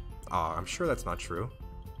 Aw, I'm sure that's not true.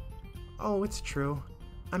 Oh, it's true.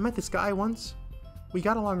 I met this guy once. We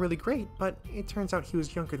got along really great, but it turns out he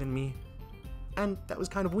was younger than me. And that was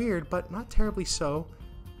kind of weird, but not terribly so.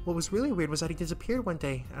 What was really weird was that he disappeared one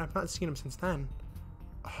day, and I've not seen him since then.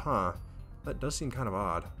 Huh. That does seem kind of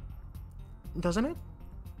odd. Doesn't it?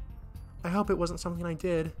 I hope it wasn't something I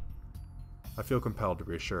did. I feel compelled to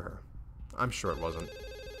reassure her. I'm sure it wasn't.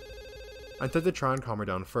 I intend to try and calm her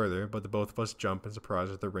down further, but the both of us jump in surprise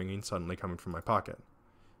at the ringing suddenly coming from my pocket.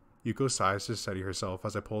 Yuko sighs to steady herself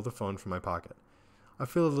as I pull the phone from my pocket. I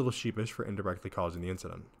feel a little sheepish for indirectly causing the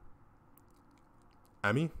incident.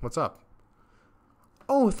 Emmy, what's up?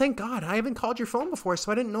 Oh, thank God. I haven't called your phone before,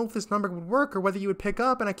 so I didn't know if this number would work or whether you would pick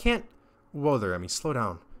up, and I can't... Whoa there, Emmy, slow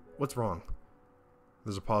down. What's wrong?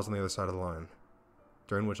 There's a pause on the other side of the line,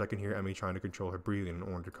 during which I can hear Emmy trying to control her breathing in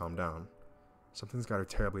order to calm down. Something's got her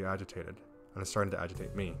terribly agitated, and it's starting to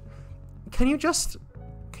agitate me. Can you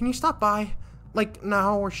stop by? Like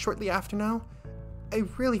now or shortly after now? I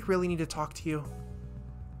really need to talk to you.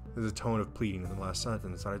 There's a tone of pleading in the last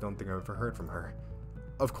sentence that I don't think I've ever heard from her.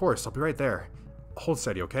 Of course, I'll be right there. Hold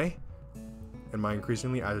steady, okay? In my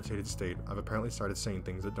increasingly agitated state, I've apparently started saying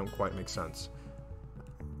things that don't quite make sense.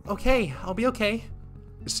 Okay, I'll be okay.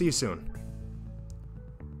 See you soon.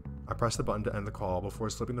 I press the button to end the call before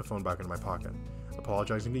slipping the phone back into my pocket,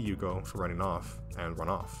 apologizing to Yuko for running off, and run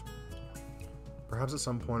off. Perhaps at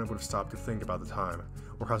some point I would have stopped to think about the time,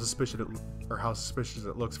 or how suspicious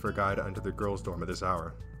it looks for a guy to enter the girls' dorm at this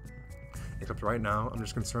hour. Except right now, I'm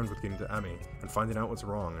just concerned with getting to Emmy and finding out what's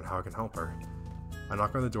wrong and how I can help her. I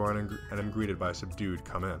knock on the door and am greeted by a subdued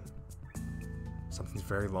 "come in." Something's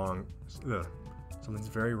very wrong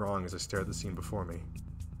as I stare at the scene before me.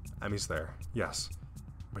 Emmy's there, yes,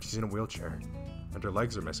 but she's in a wheelchair, and her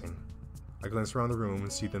legs are missing. I glance around the room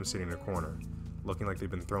and see them sitting in a corner, looking like they've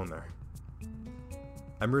been thrown there.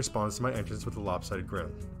 Emmy responds to my entrance with a lopsided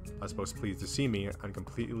grin, I suppose pleased to see me and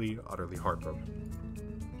completely, utterly heartbroken.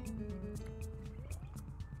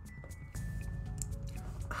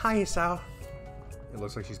 Hi, Isao. It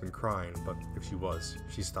looks like she's been crying, but if she was,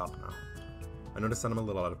 she's stopped now. I notice that I'm a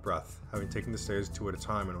little out of breath, having taken the stairs 2 at a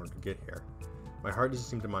time in order to get here. My heart doesn't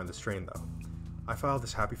seem to mind the strain, though. I file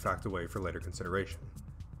this happy fact away for later consideration.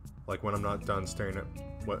 Like when I'm not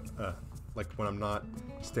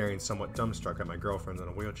staring somewhat dumbstruck at my girlfriend in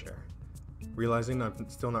a wheelchair. Realizing I've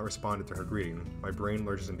still not responded to her greeting, my brain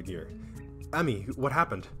lurches into gear. Emmy, what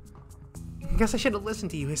happened? Guess I should have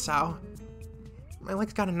listened to you, Isao. My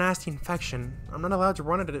leg's got a nasty infection. I'm not allowed to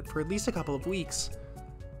run at it for at least a couple of weeks.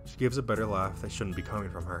 She gives a bitter laugh that shouldn't be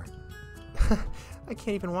coming from her. I can't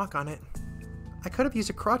even walk on it. I could have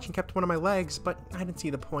used a crutch and kept one of my legs, but I didn't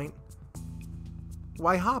see the point.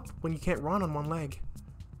 Why hop when you can't run on one leg?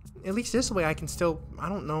 At least this way I can still, I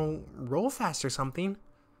don't know, roll fast or something.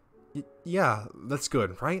 Yeah, that's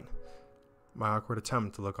good, right? My awkward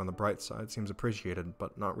attempt to look on the bright side seems appreciated,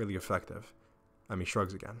 but not really effective. Emmy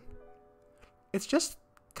shrugs again. It's just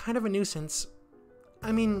kind of a nuisance.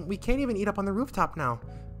 I mean, we can't even eat up on the rooftop now.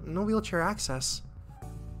 No wheelchair access.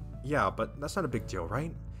 Yeah, but that's not a big deal,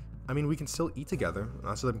 right? I mean, we can still eat together,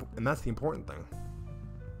 and that's the important thing.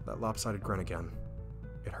 That lopsided grin again.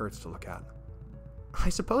 It hurts to look at. I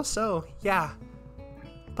suppose so, yeah.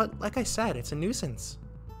 But like I said, it's a nuisance.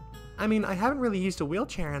 I mean, I haven't really used a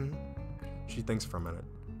wheelchair in... She thinks for a minute.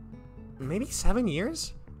 Maybe 7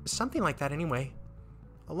 years? Something like that anyway.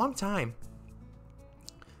 A long time.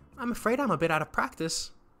 I'm afraid I'm a bit out of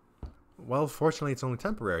practice. Well, fortunately it's only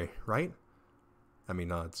temporary, right? Emmy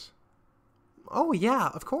nods. Oh yeah,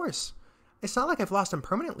 of course. It's not like I've lost him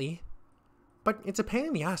permanently. But it's a pain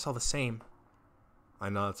in the ass all the same. I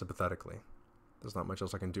nod sympathetically. There's not much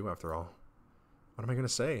else I can do after all. What am I going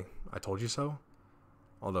to say? I told you so?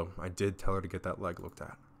 Although, I did tell her to get that leg looked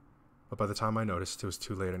at. But by the time I noticed, it was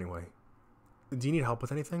too late anyway. Do you need help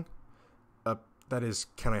with anything? That is,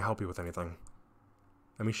 can I help you with anything?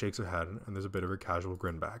 Emmy shakes her head, and there's a bit of her casual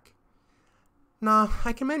grin back. Nah,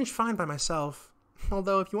 I can manage fine by myself.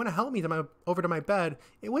 Although, if you want to help me over to my bed,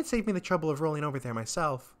 it would save me the trouble of rolling over there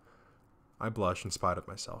myself. I blush in spite of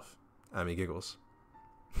myself. Emmy giggles.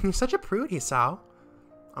 You're such a prude, Hisao.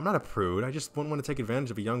 I'm not a prude, I just wouldn't want to take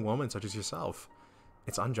advantage of a young woman such as yourself.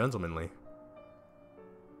 It's ungentlemanly.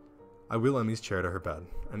 I wheel Emmy's chair to her bed,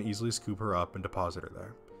 and easily scoop her up and deposit her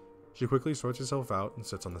there. She quickly sorts herself out and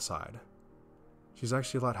sits on the side. She's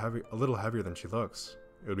actually a little heavier than she looks.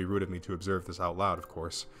 It would be rude of me to observe this out loud, of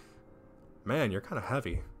course. Man, you're kind of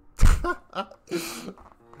heavy.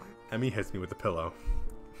 Emmy hits me with the pillow.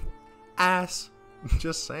 Ass.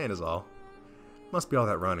 Just saying is all. Must be all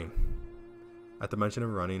that running. At the mention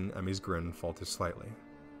of running, Emmy's grin falters slightly.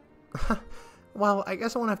 Well, I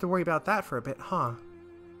guess I won't have to worry about that for a bit, huh?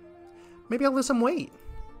 Maybe I'll lose some weight.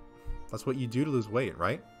 That's what you do to lose weight,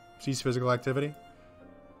 right? Cease physical activity?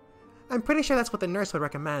 I'm pretty sure that's what the nurse would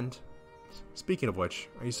recommend. Speaking of which,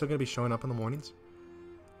 are you still going to be showing up in the mornings?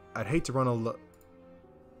 I'd hate to run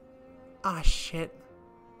Ah, shit.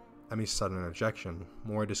 Emmy's sudden interjection,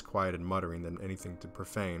 more disquieted muttering than anything to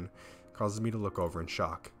profane, causes me to look over in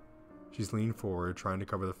shock. She's leaned forward, trying to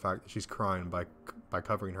cover the fact that she's crying by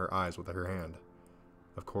covering her eyes with her hand.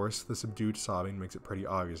 Of course, the subdued sobbing makes it pretty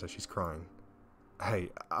obvious that she's crying.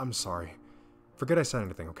 Hey, I'm sorry. Forget I said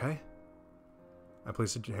anything, okay? I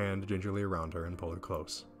place a hand gingerly around her and pull her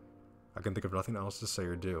close. I can think of nothing else to say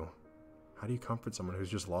or do. How do you comfort someone who's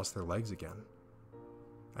just lost their legs again?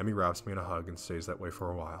 Emmy wraps me in a hug and stays that way for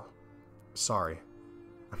a while. Sorry.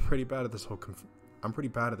 I'm pretty bad at this whole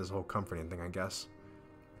comforting thing, I guess.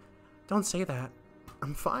 Don't say that.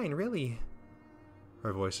 I'm fine, really.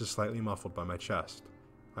 Her voice is slightly muffled by my chest.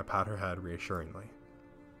 I pat her head reassuringly.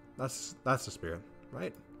 That's the spirit,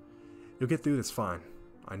 right? You'll get through this fine.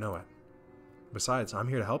 I know it. Besides, I'm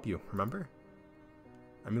here to help you, remember?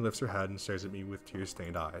 Emmy lifts her head and stares at me with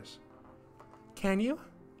tear-stained eyes. Can you?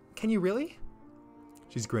 Can you really?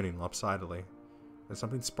 She's grinning lopsidedly, and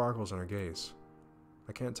something sparkles in her gaze.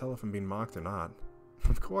 I can't tell if I'm being mocked or not.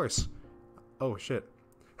 Of course. Oh, shit.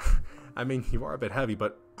 I mean, you are a bit heavy,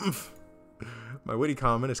 but... My witty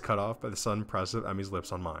comment is cut off by the sudden press of Emmy's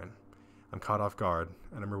lips on mine. I'm caught off guard,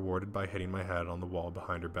 and I'm rewarded by hitting my head on the wall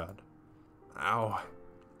behind her bed. Ow.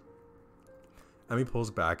 Emmy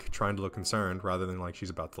pulls back, trying to look concerned rather than like she's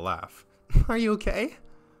about to laugh. Are you okay?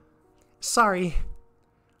 Sorry.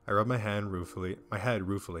 I rub my head ruefully,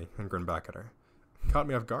 and grin back at her. Caught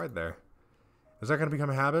me off guard there. Is that going to become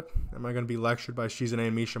a habit? Am I going to be lectured by Shizune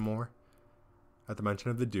and Misha more? At the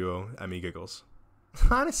mention of the duo, Emmy giggles.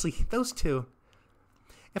 Honestly, those two.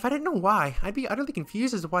 If I didn't know why, I'd be utterly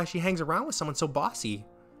confused as to why she hangs around with someone so bossy.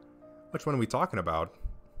 Which one are we talking about?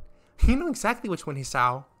 You know exactly which one,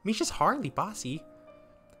 Hisao. Misha's hardly bossy.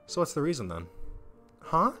 So what's the reason then?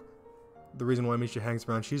 Huh? The reason why Misha hangs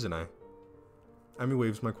around Shizune. Emmy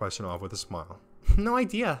waves my question off with a smile. No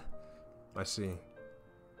idea. I see.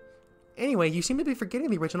 Anyway, you seem to be forgetting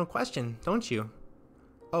the original question, don't you?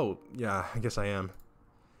 Oh, yeah, I guess I am.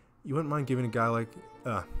 You wouldn't mind giving a guy a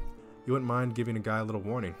little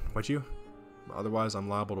warning, would you? Otherwise, I'm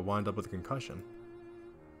liable to wind up with a concussion.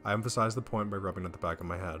 I emphasize the point by rubbing at the back of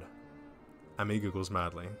my head. Emmy giggles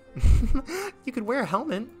madly. You could wear a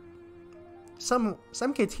helmet. Some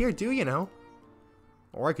kids here do, you know.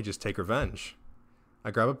 Or I could just take revenge.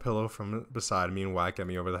 I grab a pillow from beside me and whack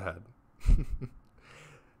Emmy over the head.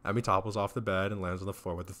 Emmy topples off the bed and lands on the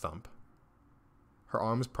floor with a thump. Her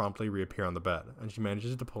arms promptly reappear on the bed, and she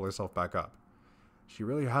manages to pull herself back up. She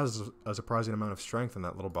really has a surprising amount of strength in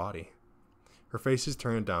that little body. Her face is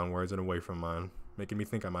turned downwards and away from mine, making me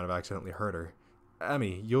think I might have accidentally hurt her.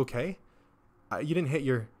 Emmy, you okay? You didn't hit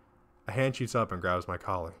your... A hand shoots up and grabs my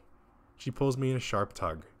collar. She pulls me in a sharp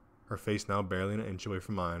tug, her face now barely an inch away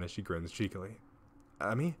from mine as she grins cheekily.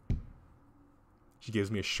 Emmy? She gives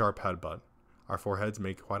me a sharp headbutt. Our foreheads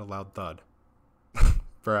make quite a loud thud.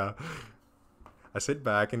 Bruh. I sit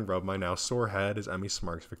back and rub my now sore head as Emmy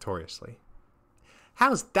smirks victoriously.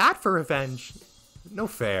 How's that for revenge? No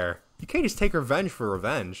fair. You can't just take revenge for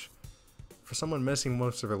revenge. For someone missing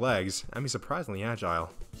most of her legs, Emmy's surprisingly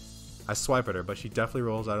agile. I swipe at her, but she deftly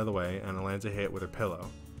rolls out of the way and lands a hit with her pillow.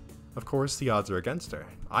 Of course, the odds are against her.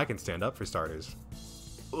 I can stand up for starters.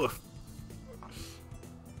 Ugh.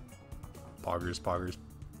 Poggers.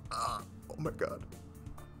 Oh my god.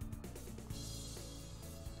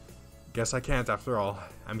 Guess I can't after all.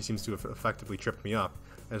 Emmy seems to have effectively tripped me up,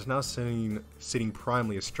 and is now sitting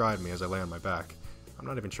primely astride me as I lay on my back. I'm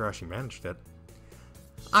not even sure how she managed it.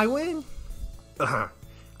 I win!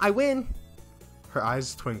 I win! Her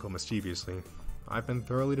eyes twinkle mischievously. I've been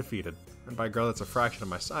thoroughly defeated. and by a girl that's a fraction of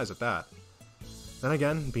my size at that. Then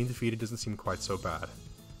again, being defeated doesn't seem quite so bad.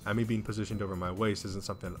 Emi being positioned over my waist isn't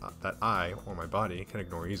something that I, or my body, can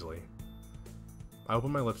ignore easily. I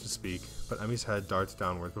open my lips to speak, but Emi's head darts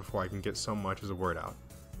downwards before I can get so much as a word out.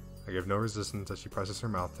 I give no resistance as she presses her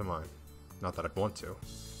mouth to mine. Not that I'd want to.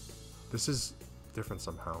 This is different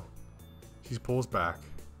somehow. She pulls back,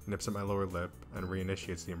 nips at my lower lip, and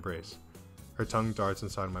reinitiates the embrace. Her tongue darts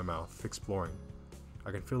inside my mouth, exploring. I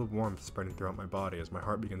can feel the warmth spreading throughout my body as my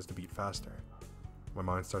heart begins to beat faster. My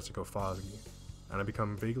mind starts to go foggy, and I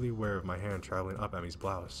become vaguely aware of my hand traveling up Emi's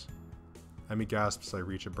blouse. Emi gasps as I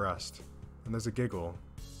reach a breast, and there's a giggle,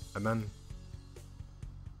 and then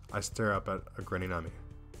I stare up at a grinning Emi.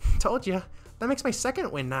 Told ya. That makes my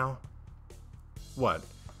second win now. What?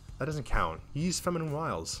 That doesn't count. You use feminine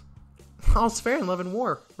wiles. All's fair in love and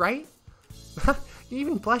war, right? You're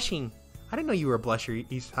even blushing. I didn't know you were a blusher,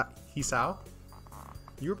 Hisao.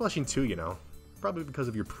 You were blushing too, you know. Probably because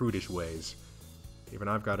of your prudish ways. Even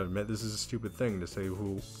I've got to admit this is a stupid thing to say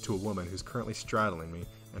to a woman who's currently straddling me,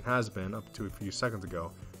 and has been, up to a few seconds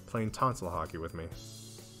ago, playing tonsil hockey with me.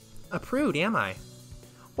 A prude, am I?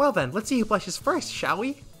 Well then, let's see who blushes first, shall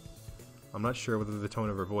we? I'm not sure whether the tone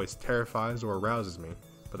of her voice terrifies or arouses me,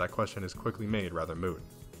 but that question is quickly made rather moot.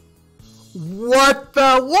 What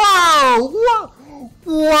the? Whoa! Whoa!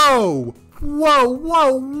 Whoa! Whoa!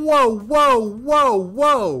 Whoa! Whoa! Whoa! Whoa!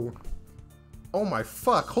 Whoa! Oh my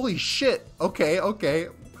fuck! Holy shit! Okay.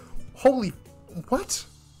 Holy... What?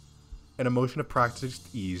 In a motion of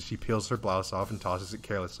practiced ease, she peels her blouse off and tosses it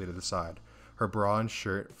carelessly to the side. Her bra and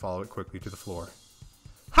shirt follow it quickly to the floor.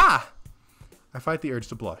 Ha! I fight the urge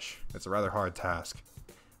to blush. It's a rather hard task.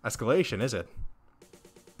 Escalation, is it?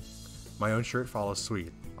 My own shirt follows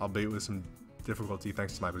suit, albeit with some difficulty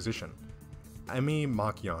thanks to my position. Emi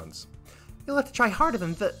mock yawns. You'll have to try harder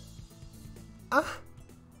than the...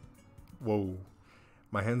 Whoa.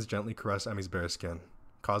 My hands gently caress Emi's bare skin,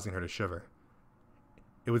 causing her to shiver.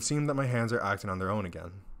 It would seem that my hands are acting on their own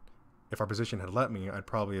again. If our position had let me, I'd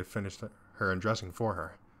probably have finished her undressing for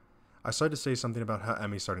her. I started to say something about how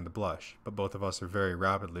Emi's starting to blush, but both of us are very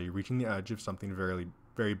rapidly reaching the edge of something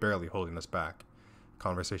very barely holding us back.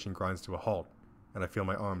 Conversation grinds to a halt, and I feel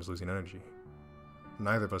my arms losing energy.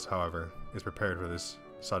 Neither of us, however, is prepared for this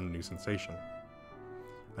sudden new sensation.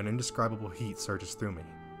 An indescribable heat surges through me,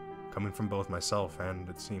 coming from both myself and,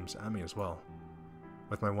 it seems, Emi as well.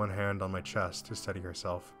 With my one hand on my chest to steady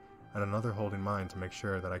herself, and another holding mine to make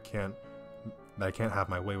sure that I can't have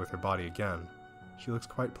my way with her body again, she looks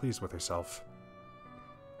quite pleased with herself.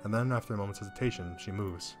 And then, after a moment's hesitation, she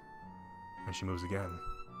moves. And she moves again.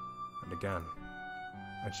 And again.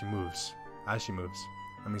 And she moves. As she moves,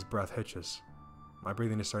 Emi's breath hitches. My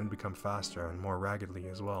breathing is starting to become faster and more raggedly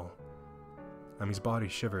as well. Emi's body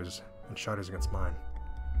shivers and shudders against mine.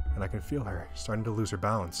 And I can feel her starting to lose her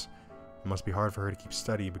balance. It must be hard for her to keep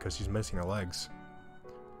steady because she's missing her legs.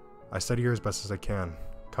 I steady her as best as I can,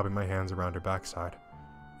 cupping my hands around her backside.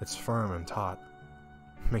 It's firm and taut.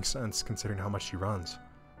 Makes sense considering how much she runs.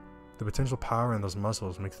 The potential power in those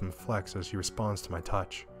muscles makes them flex as she responds to my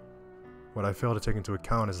touch. What I fail to take into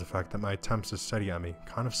account is the fact that my attempts to steady Emi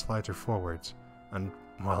kind of slides her forwards, and,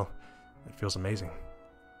 well, it feels amazing.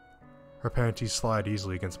 Her panties slide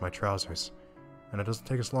easily against my trousers, and it doesn't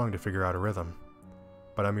take us long to figure out a rhythm.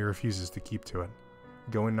 But Emi refuses to keep to it,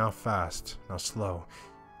 going now fast, now slow,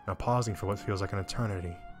 now pausing for what feels like an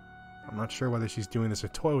eternity. I'm not sure whether she's doing this to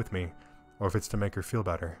toy with me, or if it's to make her feel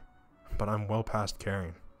better, but I'm well past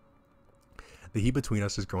caring. The heat between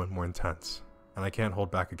us is growing more intense, and I can't hold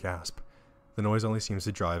back a gasp. The noise only seems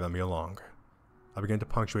to drive Emi along. I begin to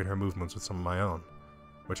punctuate her movements with some of my own,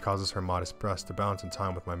 which causes her modest breast to bounce in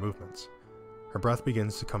time with my movements. Her breath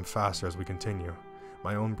begins to come faster as we continue,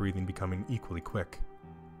 my own breathing becoming equally quick.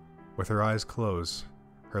 With her eyes closed,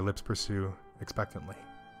 her lips pursue expectantly.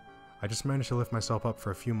 I just manage to lift myself up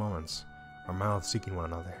for a few moments, our mouths seeking one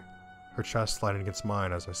another, her chest sliding against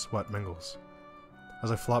mine as sweat mingles.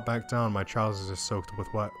 As I flop back down, my trousers are soaked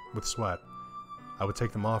with sweat. I would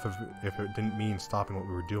take them off if it didn't mean stopping what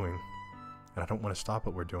we were doing. And I don't want to stop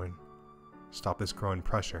what we're doing. Stop this growing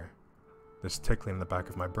pressure, this tickling in the back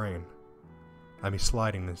of my brain. Emi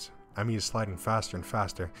is sliding faster and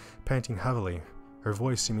faster, panting heavily, her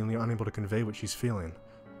voice seemingly unable to convey what she's feeling.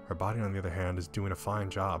 Her body, on the other hand, is doing a fine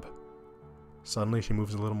job. Suddenly, she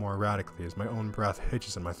moves a little more erratically as my own breath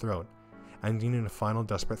hitches in my throat, ending in a final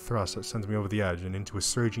desperate thrust that sends me over the edge and into a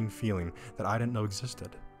surging feeling that I didn't know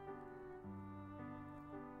existed.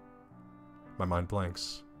 My mind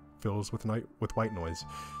blanks, fills with white noise,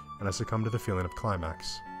 and I succumb to the feeling of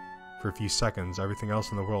climax. For a few seconds, everything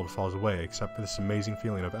else in the world falls away except for this amazing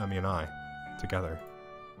feeling of Emi and I, together.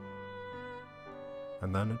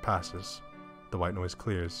 and then it passes. The white noise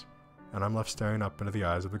clears, and I'm left staring up into the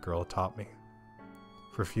eyes of the girl atop me.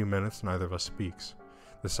 For a few minutes, neither of us speaks.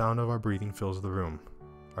 The sound of our breathing fills the room,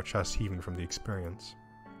 our chests heaving from the experience.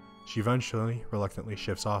 She eventually, reluctantly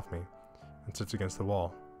shifts off me and sits against the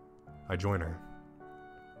wall. I join her.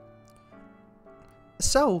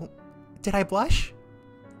 So, did I blush?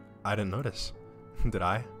 I didn't notice. Did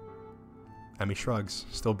I? Emmy shrugs,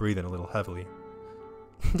 still breathing a little heavily.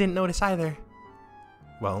 Didn't notice either.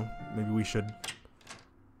 Well, maybe we should...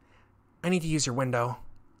 I need to use your window.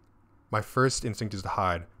 My first instinct is to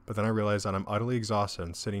hide, but then I realize that I'm utterly exhausted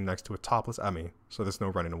and sitting next to a topless Emmy, so there's no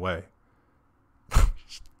running away.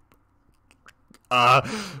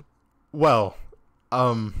 Well,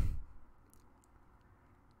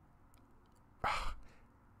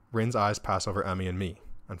 Rin's eyes pass over Emmy and me,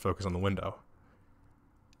 and focus on the window.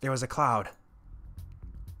 There was a cloud.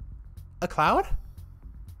 A cloud?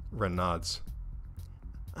 Rin nods.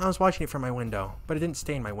 I was watching it from my window, but it didn't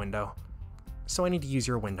stay in my window. So I need to use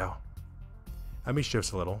your window. Emmy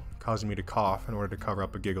shifts a little, causing me to cough in order to cover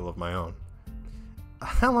up a giggle of my own.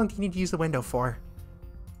 How long do you need to use the window for?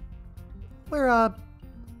 We're,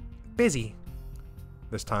 busy.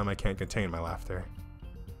 This time I can't contain my laughter.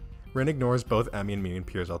 Rin ignores both Emmy and me and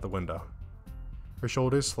peers out the window. Her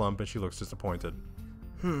shoulders slump and she looks disappointed.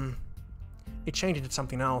 It changed into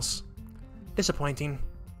something else. Disappointing.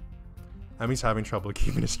 Emmy's having trouble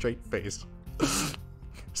keeping a straight face.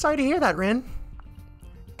 Sorry to hear that, Rin.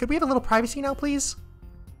 Could we have a little privacy now, please?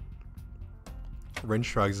 Rin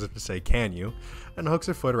shrugs as if to say, "Can you?" and hooks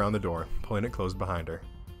her foot around the door, pulling it closed behind her.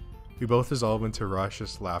 We both dissolve into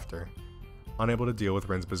raucous laughter, unable to deal with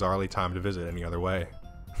Rin's bizarrely timed visit any other way.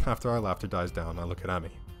 After our laughter dies down, I look at Emmy.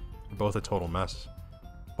 We're both a total mess.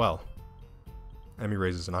 Well, Emmy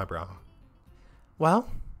raises an eyebrow. Well?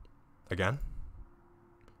 Again?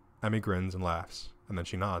 Emmy grins and laughs, and then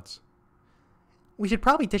she nods. We should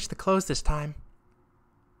probably ditch the clothes this time.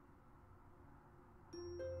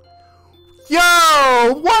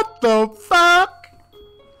 Yo! What the fuck?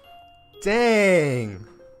 Dang!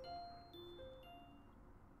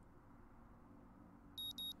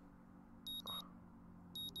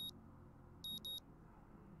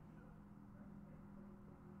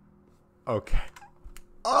 Okay.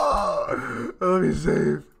 Oh! Let me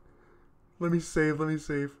save. Let me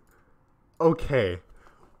save. Okay.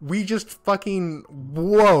 We just fucking...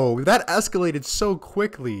 Whoa. That escalated so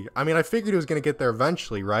quickly. I mean, I figured it was going to get there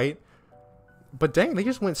eventually, right? But dang, they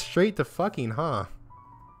just went straight to fucking, huh?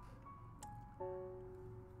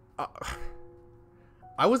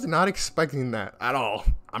 I was not expecting that at all.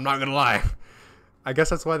 I'm not gonna lie. I guess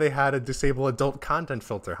that's why they had a disable adult content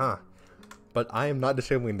filter, huh? But I am not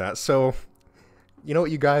disabling that. So, you know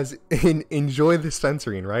what, you guys, enjoy the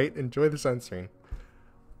censoring, right? Enjoy the censoring.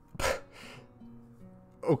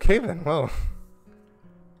 Okay then, well.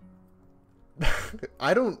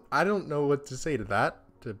 I don't know what to say to that,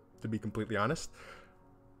 to be completely honest.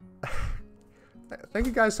 Thank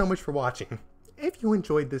you guys so much for watching. If you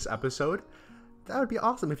enjoyed this episode, that would be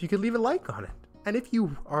awesome if you could leave a like on it. And if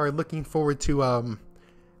you are looking forward to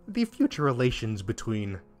the future relations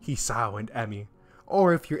between Hisao and Emmy,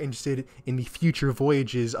 or if you're interested in the future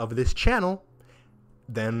voyages of this channel,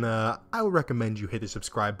 then I would recommend you hit the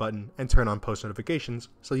subscribe button and turn on post notifications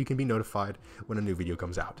so you can be notified when a new video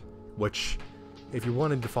comes out, which, if you're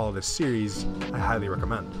wanting to follow this series, I highly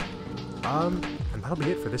recommend. And that'll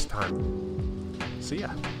be it for this time. See ya.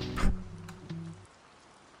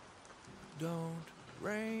 Don't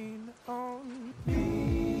rain on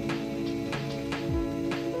me.